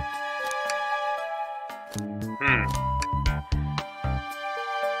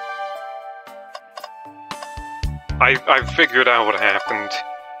 I figured out what happened.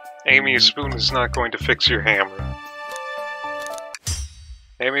 Amy, a spoon is not going to fix your hammer.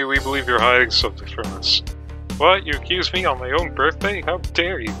 Amy, we believe you're hiding something from us. What? You accuse me on my own birthday? How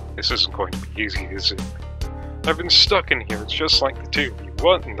dare you? This isn't going to be easy, is it? I've been stuck in here, it's just like the two of you.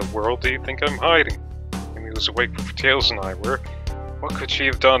 What in the world do you think I'm hiding? Amy was awake before Tails and I were. What could she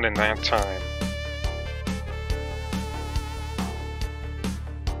have done in that time?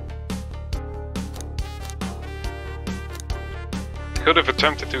 Could have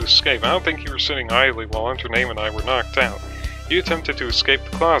attempted to escape. I don't think you were sitting idly while Hunter Name and I were knocked out. You attempted to escape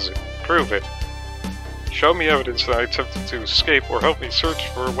the closet. Prove it. Show me evidence that I attempted to escape, or help me search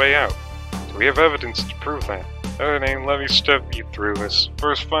for a way out. Do we have evidence to prove that? Hunter Name, let me step you through this.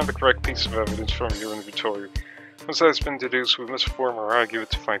 First, find the correct piece of evidence from your inventory. Once that's been deduced, we must form our argument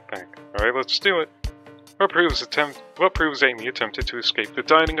to fight back. Alright, let's do it. What proves Amy attempted to escape the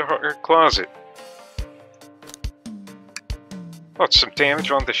dining closet? What, some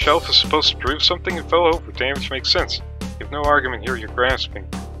damage on the shelf is supposed to prove something? It fell over. Damage makes sense. You have no argument here, you're grasping.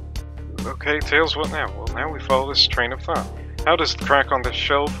 Okay, Tails, what now? Well, now we follow this train of thought. How does the crack on the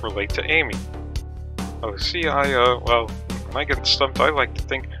shelf relate to Amy? Oh, see, well, when I get stumped, I like to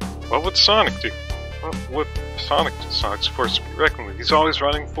think, what would Sonic do? What would Sonic do? Sonic's forced to be reckoned with. He's always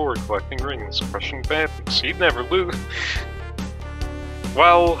running forward, collecting rings, crushing bad things. He'd never lose.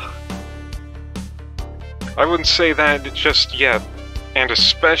 Well, I wouldn't say that just yet, and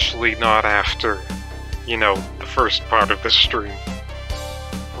especially not after, you know, the first part of the stream.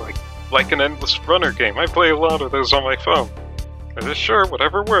 Like an endless runner game. I play a lot of those on my phone. And it's sure,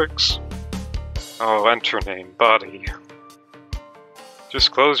 whatever works. Oh, enter name, buddy.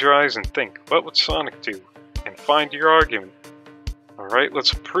 Just close your eyes and think, what would Sonic do? And find your argument. Alright,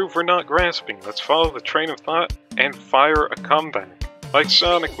 let's prove we're not grasping. Let's follow the train of thought and fire a comeback, like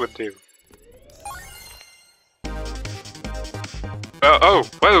Sonic would do. Oh,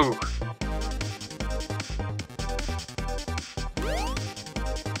 whoa!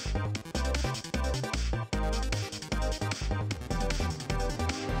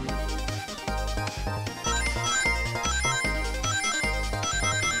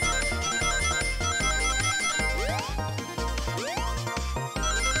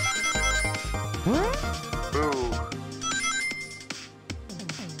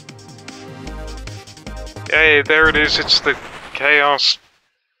 Hey, there it is, it's the Chaos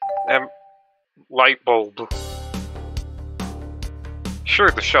light bulb.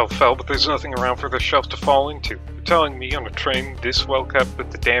 Sure, the shelf fell, but there's nothing around for the shelf to fall into. You're telling me on a train this well kept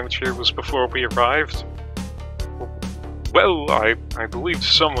that the damage here was before we arrived? Well, I believe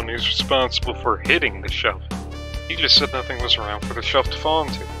someone is responsible for hitting the shelf. You just said nothing was around for the shelf to fall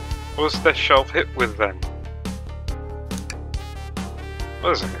into. What was the shelf hit with then?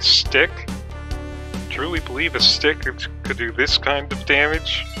 Was it a stick? Truly believe a stick could do this kind of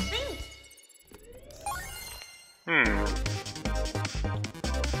damage?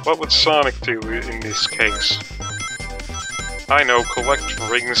 What would Sonic do in this case? I know, collect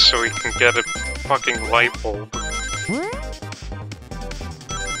rings so he can get a fucking light bulb.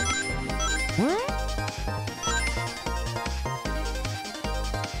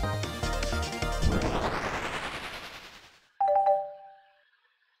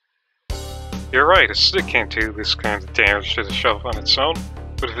 You're right, a stick can't do this kind of damage to the shelf on its own,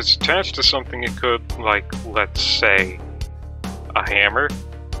 but if it's attached to something it could, like, let's say, a hammer?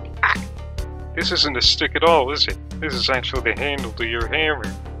 Ah! This isn't a stick at all, is it? This is actually the handle to your hammer.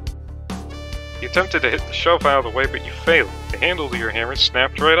 You attempted to hit the shelf out of the way, but you failed. The handle to your hammer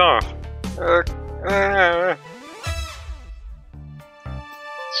snapped right off.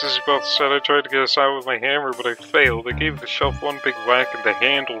 As you both said, I tried to get us out with my hammer, but I failed. I gave the shelf one big whack and the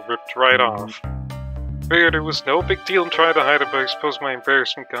handle ripped right off. Figured it was no big deal and tried to hide it, but I suppose my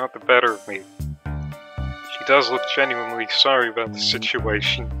embarrassment got the better of me. She does look genuinely sorry about the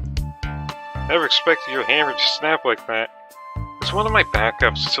situation. Never expected your hammer to snap like that. It's one of my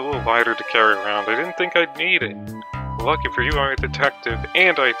backups, it's a little lighter to carry around. I didn't think I'd need it. Lucky for you, I'm a detective,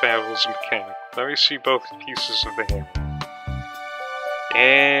 and I dabble as a mechanic. Let me see both pieces of the hammer.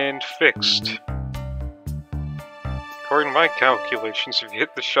 And fixed. According to my calculations, if you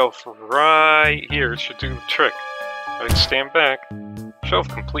hit the shelf right here, it should do the trick. I'd stand back. Shelf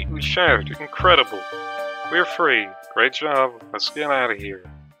completely shattered. Incredible. We're free. Great job. Let's get out of here.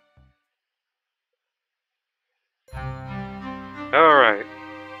 Alright.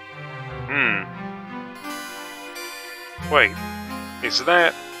 Wait. Is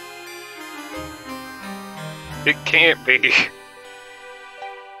that... It can't be.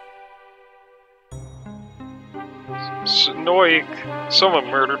 It's annoying. Someone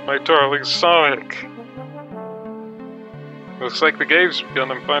murdered my darling Sonic. Looks like the game's begun.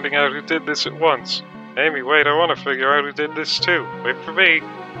 I'm finding out who did this at once. Amy, wait, I want to figure out who did this too. Wait for me.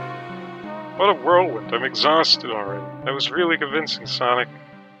 What a whirlwind. I'm exhausted already. That was really convincing, Sonic.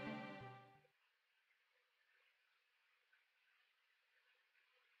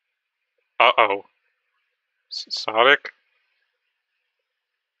 Uh-oh. Sonic?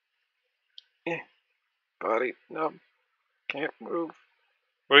 Body numb. Can't move.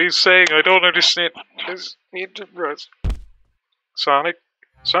 What are you saying? I don't understand. Just need to rest. Sonic?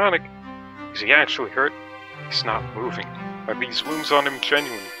 Sonic? Is he actually hurt? He's not moving. Are these wounds on him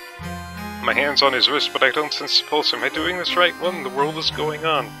genuine? My hand's on his wrist, but I don't sense the pulse. Am I doing this right? What in the world is going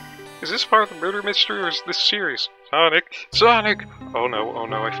on? Is this part of the murder mystery, or is this serious? Sonic? Sonic! Oh no,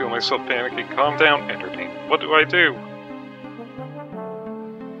 I feel myself panicking. Calm down, entertain. What do I do?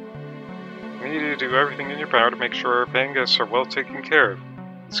 You need to do everything in your power to make sure our paying guests are well taken care of.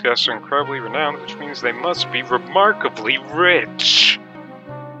 These guests are incredibly renowned, which means they must be remarkably rich.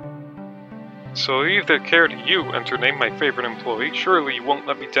 So leave their care to you, and to name my favorite employee. Surely you won't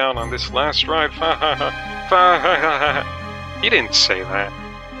let me down on this last ride. Ha ha ha. Ha ha ha ha. You didn't say that.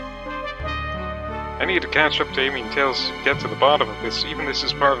 I need to catch up to Amy and Tails to get to the bottom of this. Even this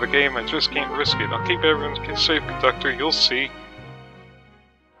is part of the game, I just can't risk it. I'll keep everyone safe, conductor. You'll see.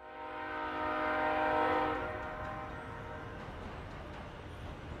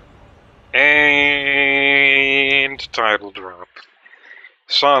 And title drop.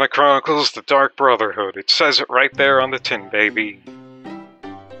 Sonic Chronicles: The Dark Brotherhood. It says it right there on the tin, baby.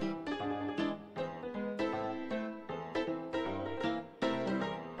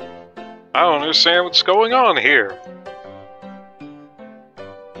 I don't understand what's going on here.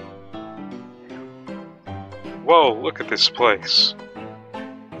 Whoa, look at this place.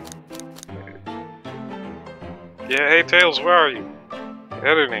 Yeah, hey Tails, where are you?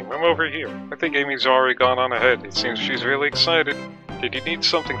 Editing, I'm over here. I think Amy's already gone on ahead. It seems she's really excited. Did you need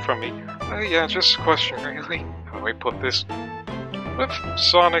something from me? Yeah, just a question, really. How do I put this? What if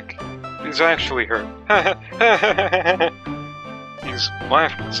Sonic is actually hurt? He's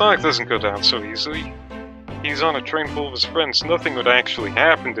laughing. Sonic doesn't go down so easily. He's on a train full of his friends. Nothing would actually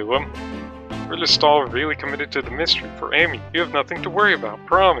happen to him. We're just all really committed to the mystery. For Amy, you have nothing to worry about,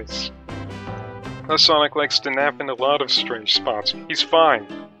 promise. Plus, Sonic likes to nap in a lot of strange spots. He's fine.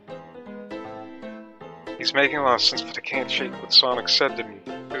 He's making a lot of sense, but I can't shake what Sonic said to me.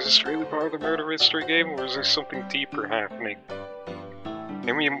 Is this really part of the murder mystery game, or is there something deeper happening?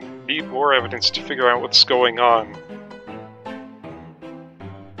 And we need more evidence to figure out what's going on.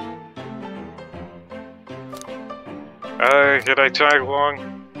 Can I tag along?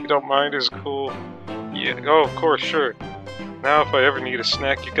 If you don't mind, is cool. Yeah, oh, of course, sure. Now if I ever need a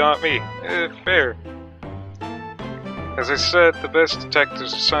snack, you got me. Fair. As I said, the best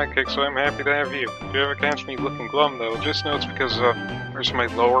detectives are sidekicks, so I'm happy to have you. If you ever catch me looking glum, though, just know it's because, where's my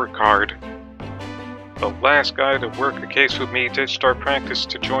lower card? The last guy to work a case with me ditched our practice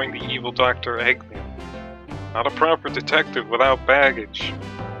to join the evil Dr. Eggman. Not a proper detective without baggage.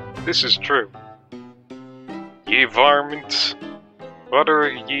 This is true. Ye varmints, what are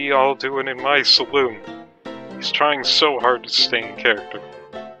ye all doing in my saloon? He's trying so hard to stay in character.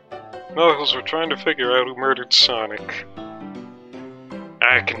 Knuckles, we're trying to figure out who murdered Sonic.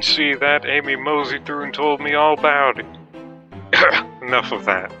 I can see that. Amy moseyed through and told me all about it. Enough of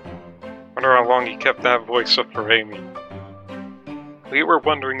that. Wonder how long you kept that voice up for Amy. We were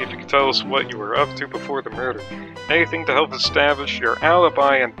wondering if you could tell us what you were up to before the murder. Anything to help establish your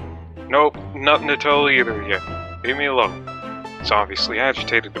alibi and... Nope, nothing to tell either yet. Leave me alone. He's obviously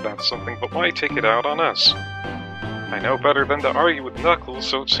agitated about something, but why take it out on us? I know better than to argue with Knuckles,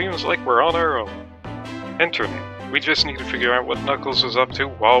 so it seems like we're on our own. Internet. We just need to figure out what Knuckles was up to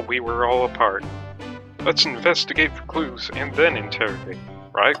while we were all apart. Let's investigate for clues, and then interrogate.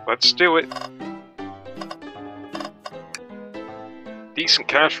 Right, let's do it. Decent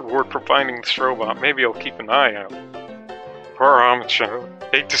cash reward for finding this robot. Maybe I'll keep an eye out. Poor Amacho.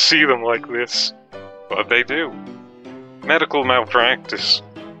 Hate to see them like this. But they do. Medical malpractice.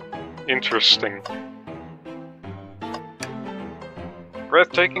 Interesting.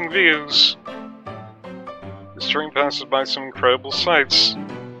 Breathtaking views. This train passes by some incredible sights.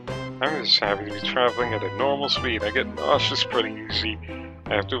 I'm just happy to be traveling at a normal speed. I get nauseous pretty easy.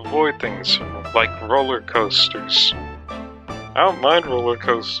 I have to avoid things like roller coasters. I don't mind roller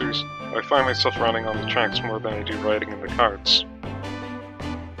coasters. I find myself running on the tracks more than I do riding in the carts.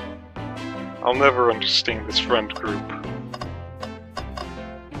 I'll never understand this friend group.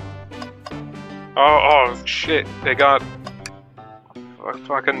 Oh shit, they got a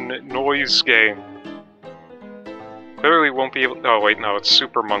fucking noise game. Clearly won't be able... Oh wait, no, it's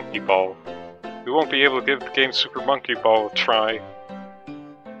Super Monkey Ball. We won't be able to give the game Super Monkey Ball a try.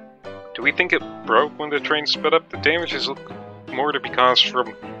 Do we think it broke when the train sped up? The damages look more to be caused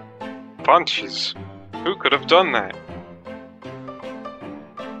from punches. Who could have done that?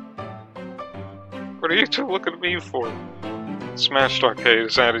 What are you two looking at me for? Smashed Arcade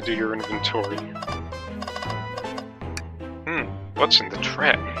is added to your inventory. What's in the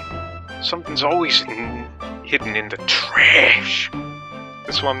trash? Something's always hidden in the trash.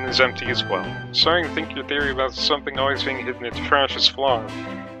 This one is empty as well. Starting to think your theory about something always being hidden in the trash is flawed.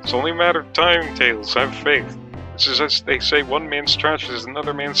 It's only a matter of time, Tails. Have faith. This is as they say, one man's trash is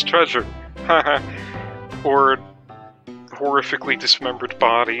another man's treasure. Haha. Or a horrifically dismembered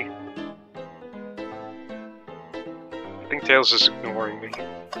body. I think Tails is ignoring me.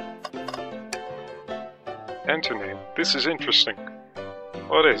 Enter name. This is interesting.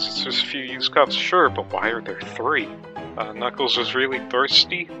 What is? It's just a few used cups. Sure, but why are there 3? Knuckles was really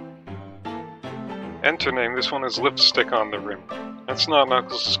thirsty? Enter name. This one has lipstick on the rim. That's not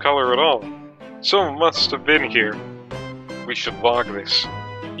Knuckles' color at all. Someone must have been here. We should log this.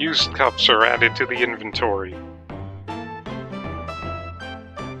 Used cups are added to the inventory.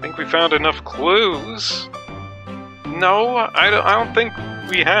 Think we found enough clues? No, I don't think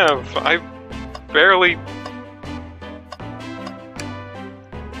we have. I barely...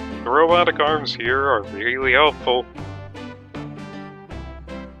 The robotic arms here are really helpful.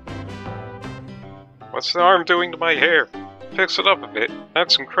 What's the arm doing to my hair? Fix it up a bit.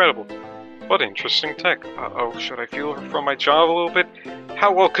 That's incredible. What interesting tech. Uh-oh, should I feel her from my jaw a little bit?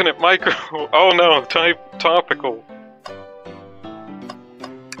 How well can it micro... Oh no, topical.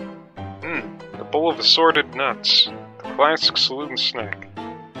 A bowl of assorted nuts. The classic saloon snack.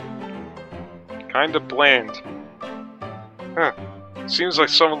 Kinda bland. Huh. Seems like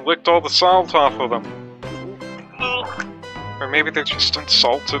someone licked all the salt off of them. Or maybe they're just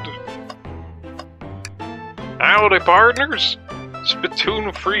unsalted. Howdy, partners!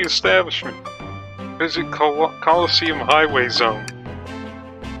 Spittoon-free establishment. Visit Coliseum Highway Zone.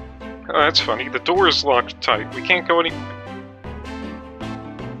 Oh, that's funny. The door is locked tight. We can't go any...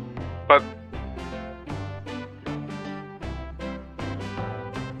 But...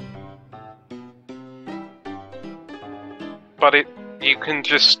 But you can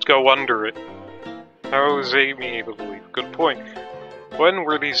just go under it. How is Amy able to leave? Good point. When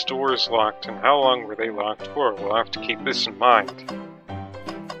were these doors locked, and how long were they locked for? We'll have to keep this in mind.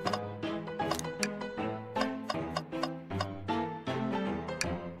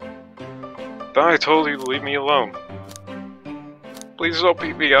 I told you to leave me alone. Please don't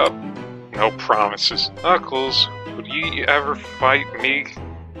beat me up. No promises. Knuckles, would you ever fight me?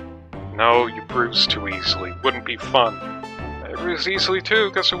 No, you bruise too easily. Wouldn't be fun. I bruise easily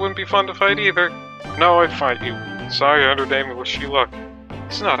too, guess it wouldn't be fun to fight either. No, I'd fight you. Sorry, Undername, wish you luck.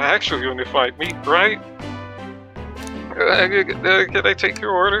 He's not actually going to fight me, right? Can I take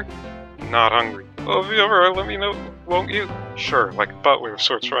your order? Not hungry. Well, if you ever let me know, won't you? Sure, like a butler of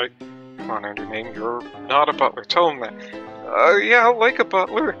sorts, right? Come on, Undername, you're not a butler. Tell him that. Yeah, like a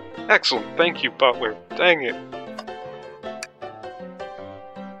butler. Excellent, thank you, butler. Dang it.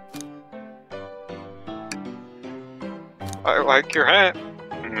 I like your hat.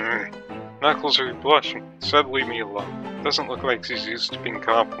 Knuckles, are you blushing? Said leave me alone. Doesn't look like he's used to being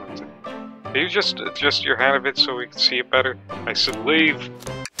complimented. Can you just adjust your hat a bit so we can see it better? I said leave.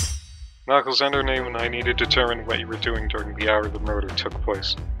 Knuckles, Undername and I need to determine what you were doing during the hour the murder took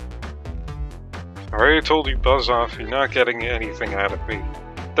place. I already told you buzz off, you're not getting anything out of me.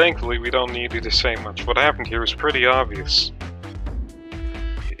 Thankfully, we don't need you to say much. What happened here is pretty obvious.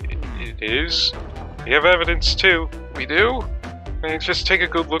 It is? We have evidence too. We do? Just take a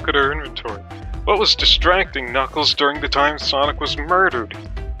good look at our inventory. What was distracting Knuckles during the time Sonic was murdered?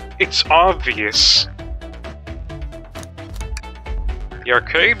 It's obvious. The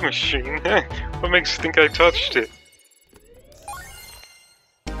arcade machine? What makes you think I touched it?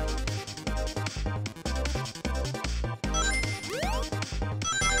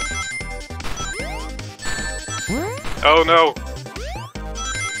 Oh no!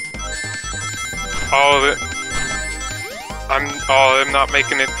 I'm not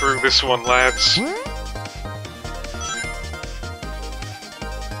making it through this one, lads.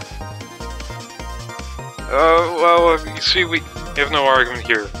 Well, you see, we have no argument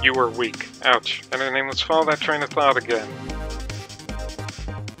here. You were weak. Ouch. Undername, let's follow that train of thought again.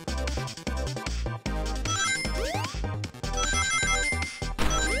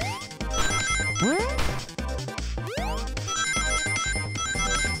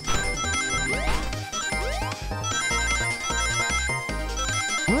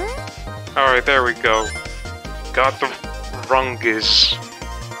 Alright, there we go. got the runges.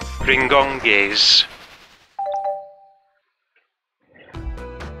 Ringonges.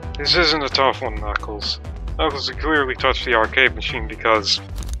 This isn't a tough one, Knuckles. Knuckles, you clearly touched the arcade machine because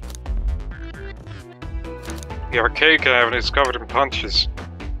the arcade cabinet is covered in punches.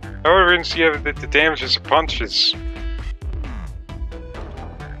 How evidence do you have that the damages are punches?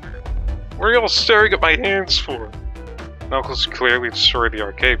 What are you all staring at my hands for? Knuckles clearly destroyed the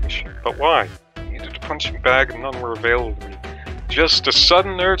arcade machine, but why? I needed a punching bag and none were available to me. Just a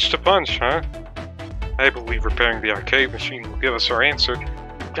sudden urge to punch, huh? I believe repairing the arcade machine will give us our answer.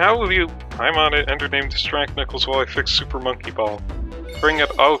 How will you? I'm on it. Enter name Distract Knuckles while I fix Super Monkey Ball. Bring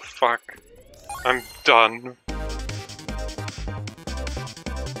it. Oh, fuck. I'm done.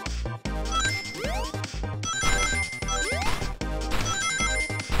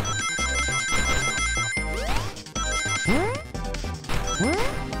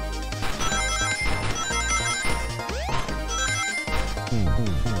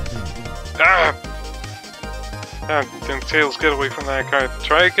 Ah! Then Tails, get away from that card.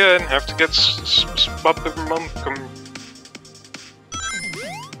 Try again. Have to get Mumkum.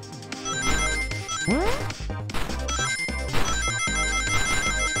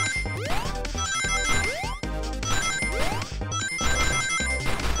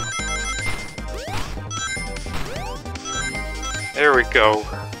 There we go.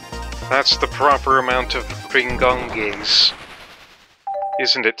 That's the proper amount of Ringonges.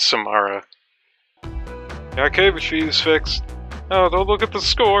 Isn't it, Samara? The arcade machine is fixed. Oh, don't look at the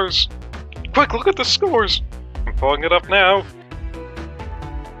scores! Quick, look at the scores! I'm pulling it up now.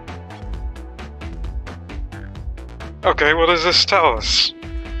 Okay, what does this tell us?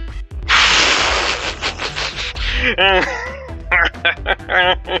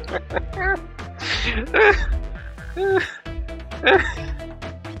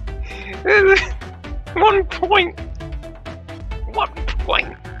 One point!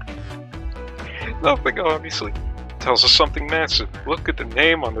 Nothing, obviously. Tells us something massive. Look at the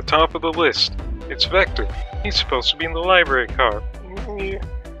name on the top of the list. It's Vector. He's supposed to be in the library car. The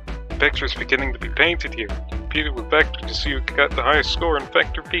picture's beginning to be painted here. Competed with Vector to see who got the highest score, and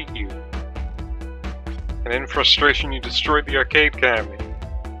Vector beat you. And in frustration, you destroyed the arcade cabinet.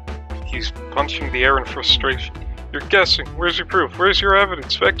 He's punching the air in frustration. You're guessing. Where's your proof? Where's your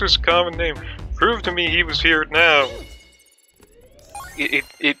evidence? Vector's a common name. Prove to me he was here now.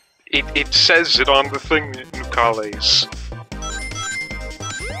 It says it on the thing, Nucales.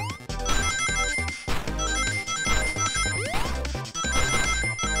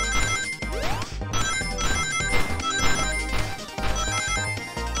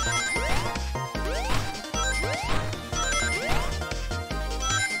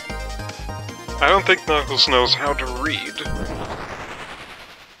 I don't think Knuckles knows how to read.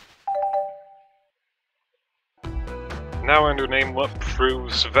 Now enter name what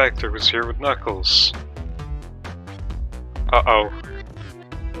proves Vector was here with Knuckles. Uh-oh.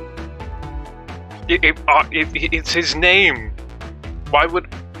 It's his name! Why would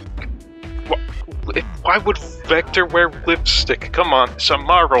Vector wear lipstick? Come on,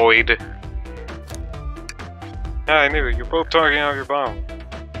 Samaroid! Yeah, I knew it. You're both talking out of your bomb.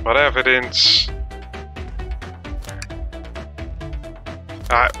 What evidence?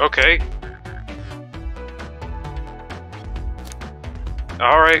 Okay.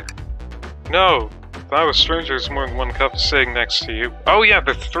 Alright. No! That was strange there's more than one cup sitting next to you. Oh yeah,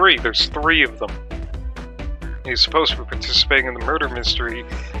 there's three! There's three of them. He's supposed to be participating in the murder mystery.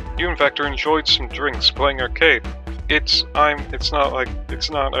 You and Vector enjoyed some drinks, playing arcade.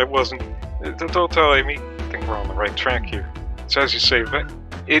 I wasn't. Don't tell Amy. I think we're on the right track here. It's as you say,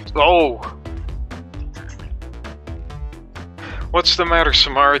 oh! What's the matter,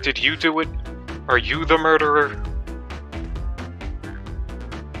 Samara? Did you do it? Are you the murderer?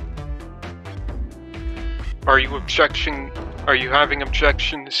 Are you having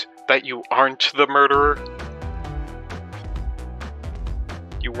objections that you aren't the murderer?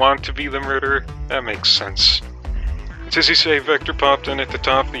 You want to be the murderer? That makes sense. Does he say Vector popped in at the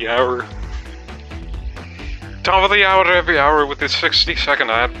top of the hour? Top of the hour every hour with his 60-second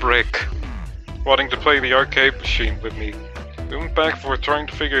ad break. Wanting to play the arcade machine with me. We went back and forth trying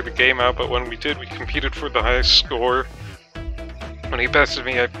to figure the game out, but when we did, we competed for the highest score. When he bested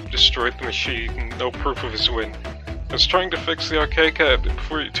me, I destroyed the machine, no proof of his win. I was trying to fix the arcade cabinet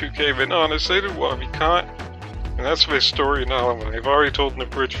before you two came in. Honest, they didn't want to be caught. And that's my story in Alamo. I've already told an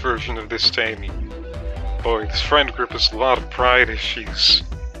abridged version of this to Amy. Boy, this friend group has a lot of pride issues.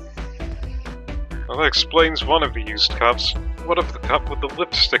 Well, that explains one of the used cups. What of the cup with the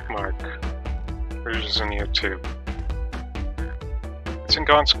lipstick mark? There's in here too. It's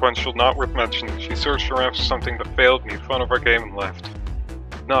inconsequential, not worth mentioning. She searched around for something but failed me in front of our game and left.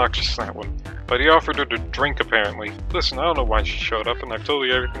 Obnoxious, that one. But he offered her to drink, apparently. Listen, I don't know why she showed up, and I've told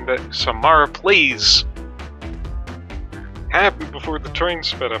you everything that— Samara, please! Happened before the train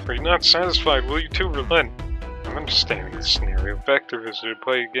sped up. Are you not satisfied? Will you two relent? I'm understanding the scenario. Vector visited,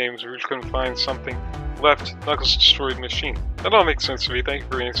 played games, Rouge couldn't find something, left, Knuckles destroyed the machine. That all makes sense to me. Thank you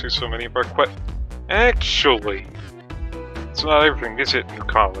for answering so many of our questions. Actually, it's not everything, is it, new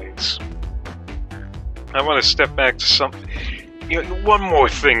colleagues? I want to step back to something. You know, one more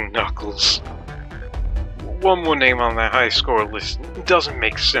thing, Knuckles. One more name on that high score list. It doesn't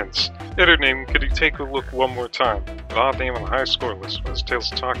make sense. The other name, could you take a look one more time? The odd name on the high score list. What is Tails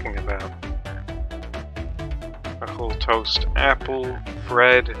talking about? Knuckle, toast, apple,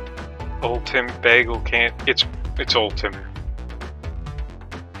 bread, Old Tim, bagel, can't. It's Old Tim.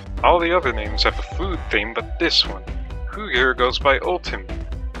 All the other names have a food theme, but this one, who here goes by Old Tim?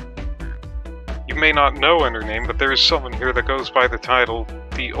 You may not know her name, but there is someone here that goes by the title,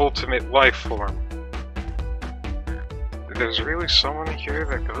 The Ultimate Life Form. There's really someone here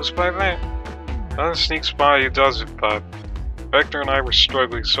that goes by that? None sneaks by who does it, but Vector and I were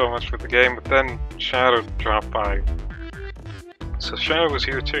struggling so much with the game, but then Shadow dropped by. So Shadow was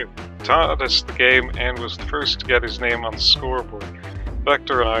here too. Taught us the game and was the first to get his name on the scoreboard.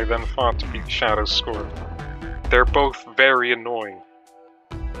 Vector and I then fought to beat Shadow's score. They're both very annoying.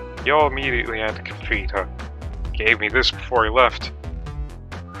 Y'all immediately had to compete, huh? Gave me this before he left.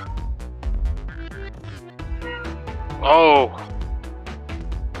 Oh!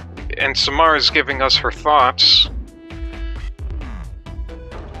 And Samara's giving us her thoughts.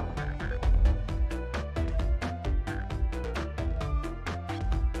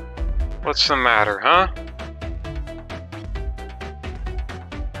 What's the matter, huh?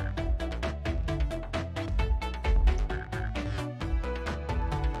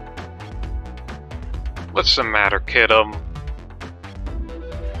 What's the matter, kidum?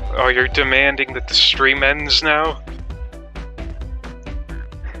 Oh, you're demanding that the stream ends now?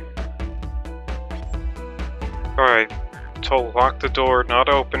 Alright. Told lock the door, not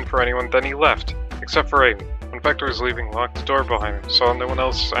open for anyone, then he left. Except for Amy. When Vector was leaving, locked the door behind him. Saw no one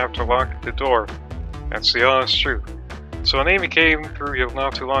else after locking the door. That's the honest truth. So when Amy came through here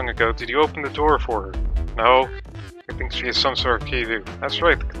not too long ago, did you open the door for her? No. I think she has some sort of key view. That's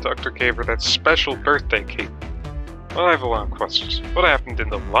right, the conductor gave her that special birthday key. Well, I have a lot of questions. What happened in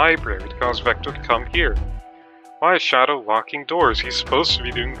the library to cause Vector to come here? Why is Shadow locking doors? He's supposed to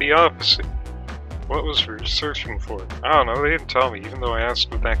be doing the opposite. What was Rouge searching for? I don't know, they didn't tell me, even though I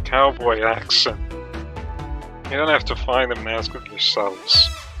asked with that cowboy accent. You don't have to find them and ask it yourselves.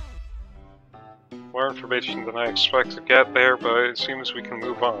 More information than I expect to get there, but it seems we can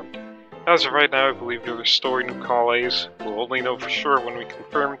move on. As of right now, I believe to restore new calls. We'll only know for sure when we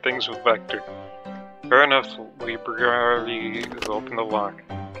confirm things with Vector. Fair enough, Library will open the lock.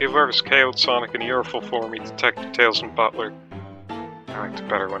 Give whoever's KO'd Sonic an earful for me, Detective Tails and Butler. I liked it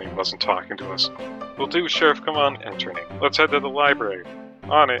better when he wasn't talking to us. Will do, Sheriff, come on, enter name. Let's head to the library.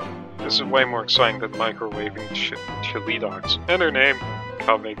 On it. This is way more exciting than microwaving chili dogs. Enter name.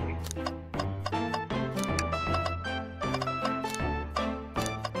 Come make me.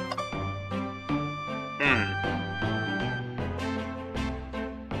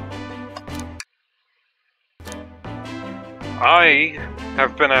 I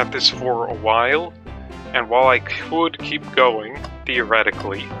have been at this for a while, and while I could keep going,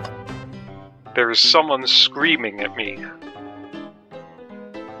 theoretically, there is someone screaming at me.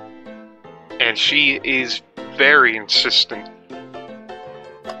 And she is very insistent.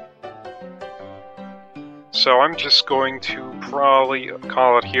 So I'm just going to probably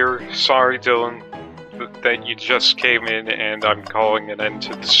call it here. Sorry, Dylan, that you just came in and I'm calling an end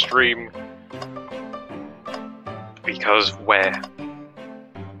to the stream. Because where?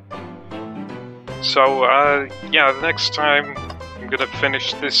 So, yeah, the next time I'm gonna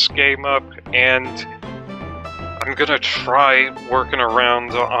finish this game up and I'm gonna try working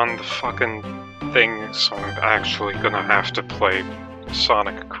around on the fucking thing, so I'm actually gonna have to play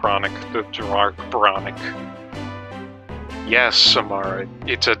Sonic Chronic, the Gerard Bronic. Yes, Samara,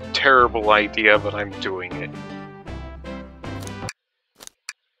 it's a terrible idea, but I'm doing it.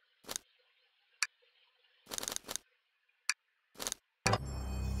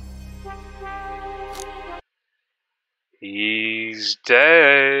 He's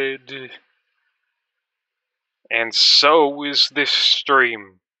dead. And so is this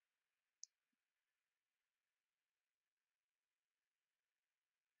stream.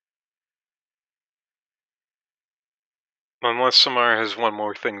 Unless Samara has one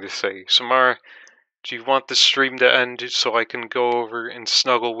more thing to say. Samara, Do you want the stream to end so I can go over and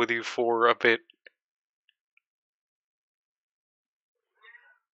snuggle with you for a bit?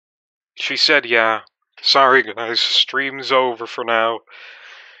 She said yeah. Sorry guys, stream's over for now.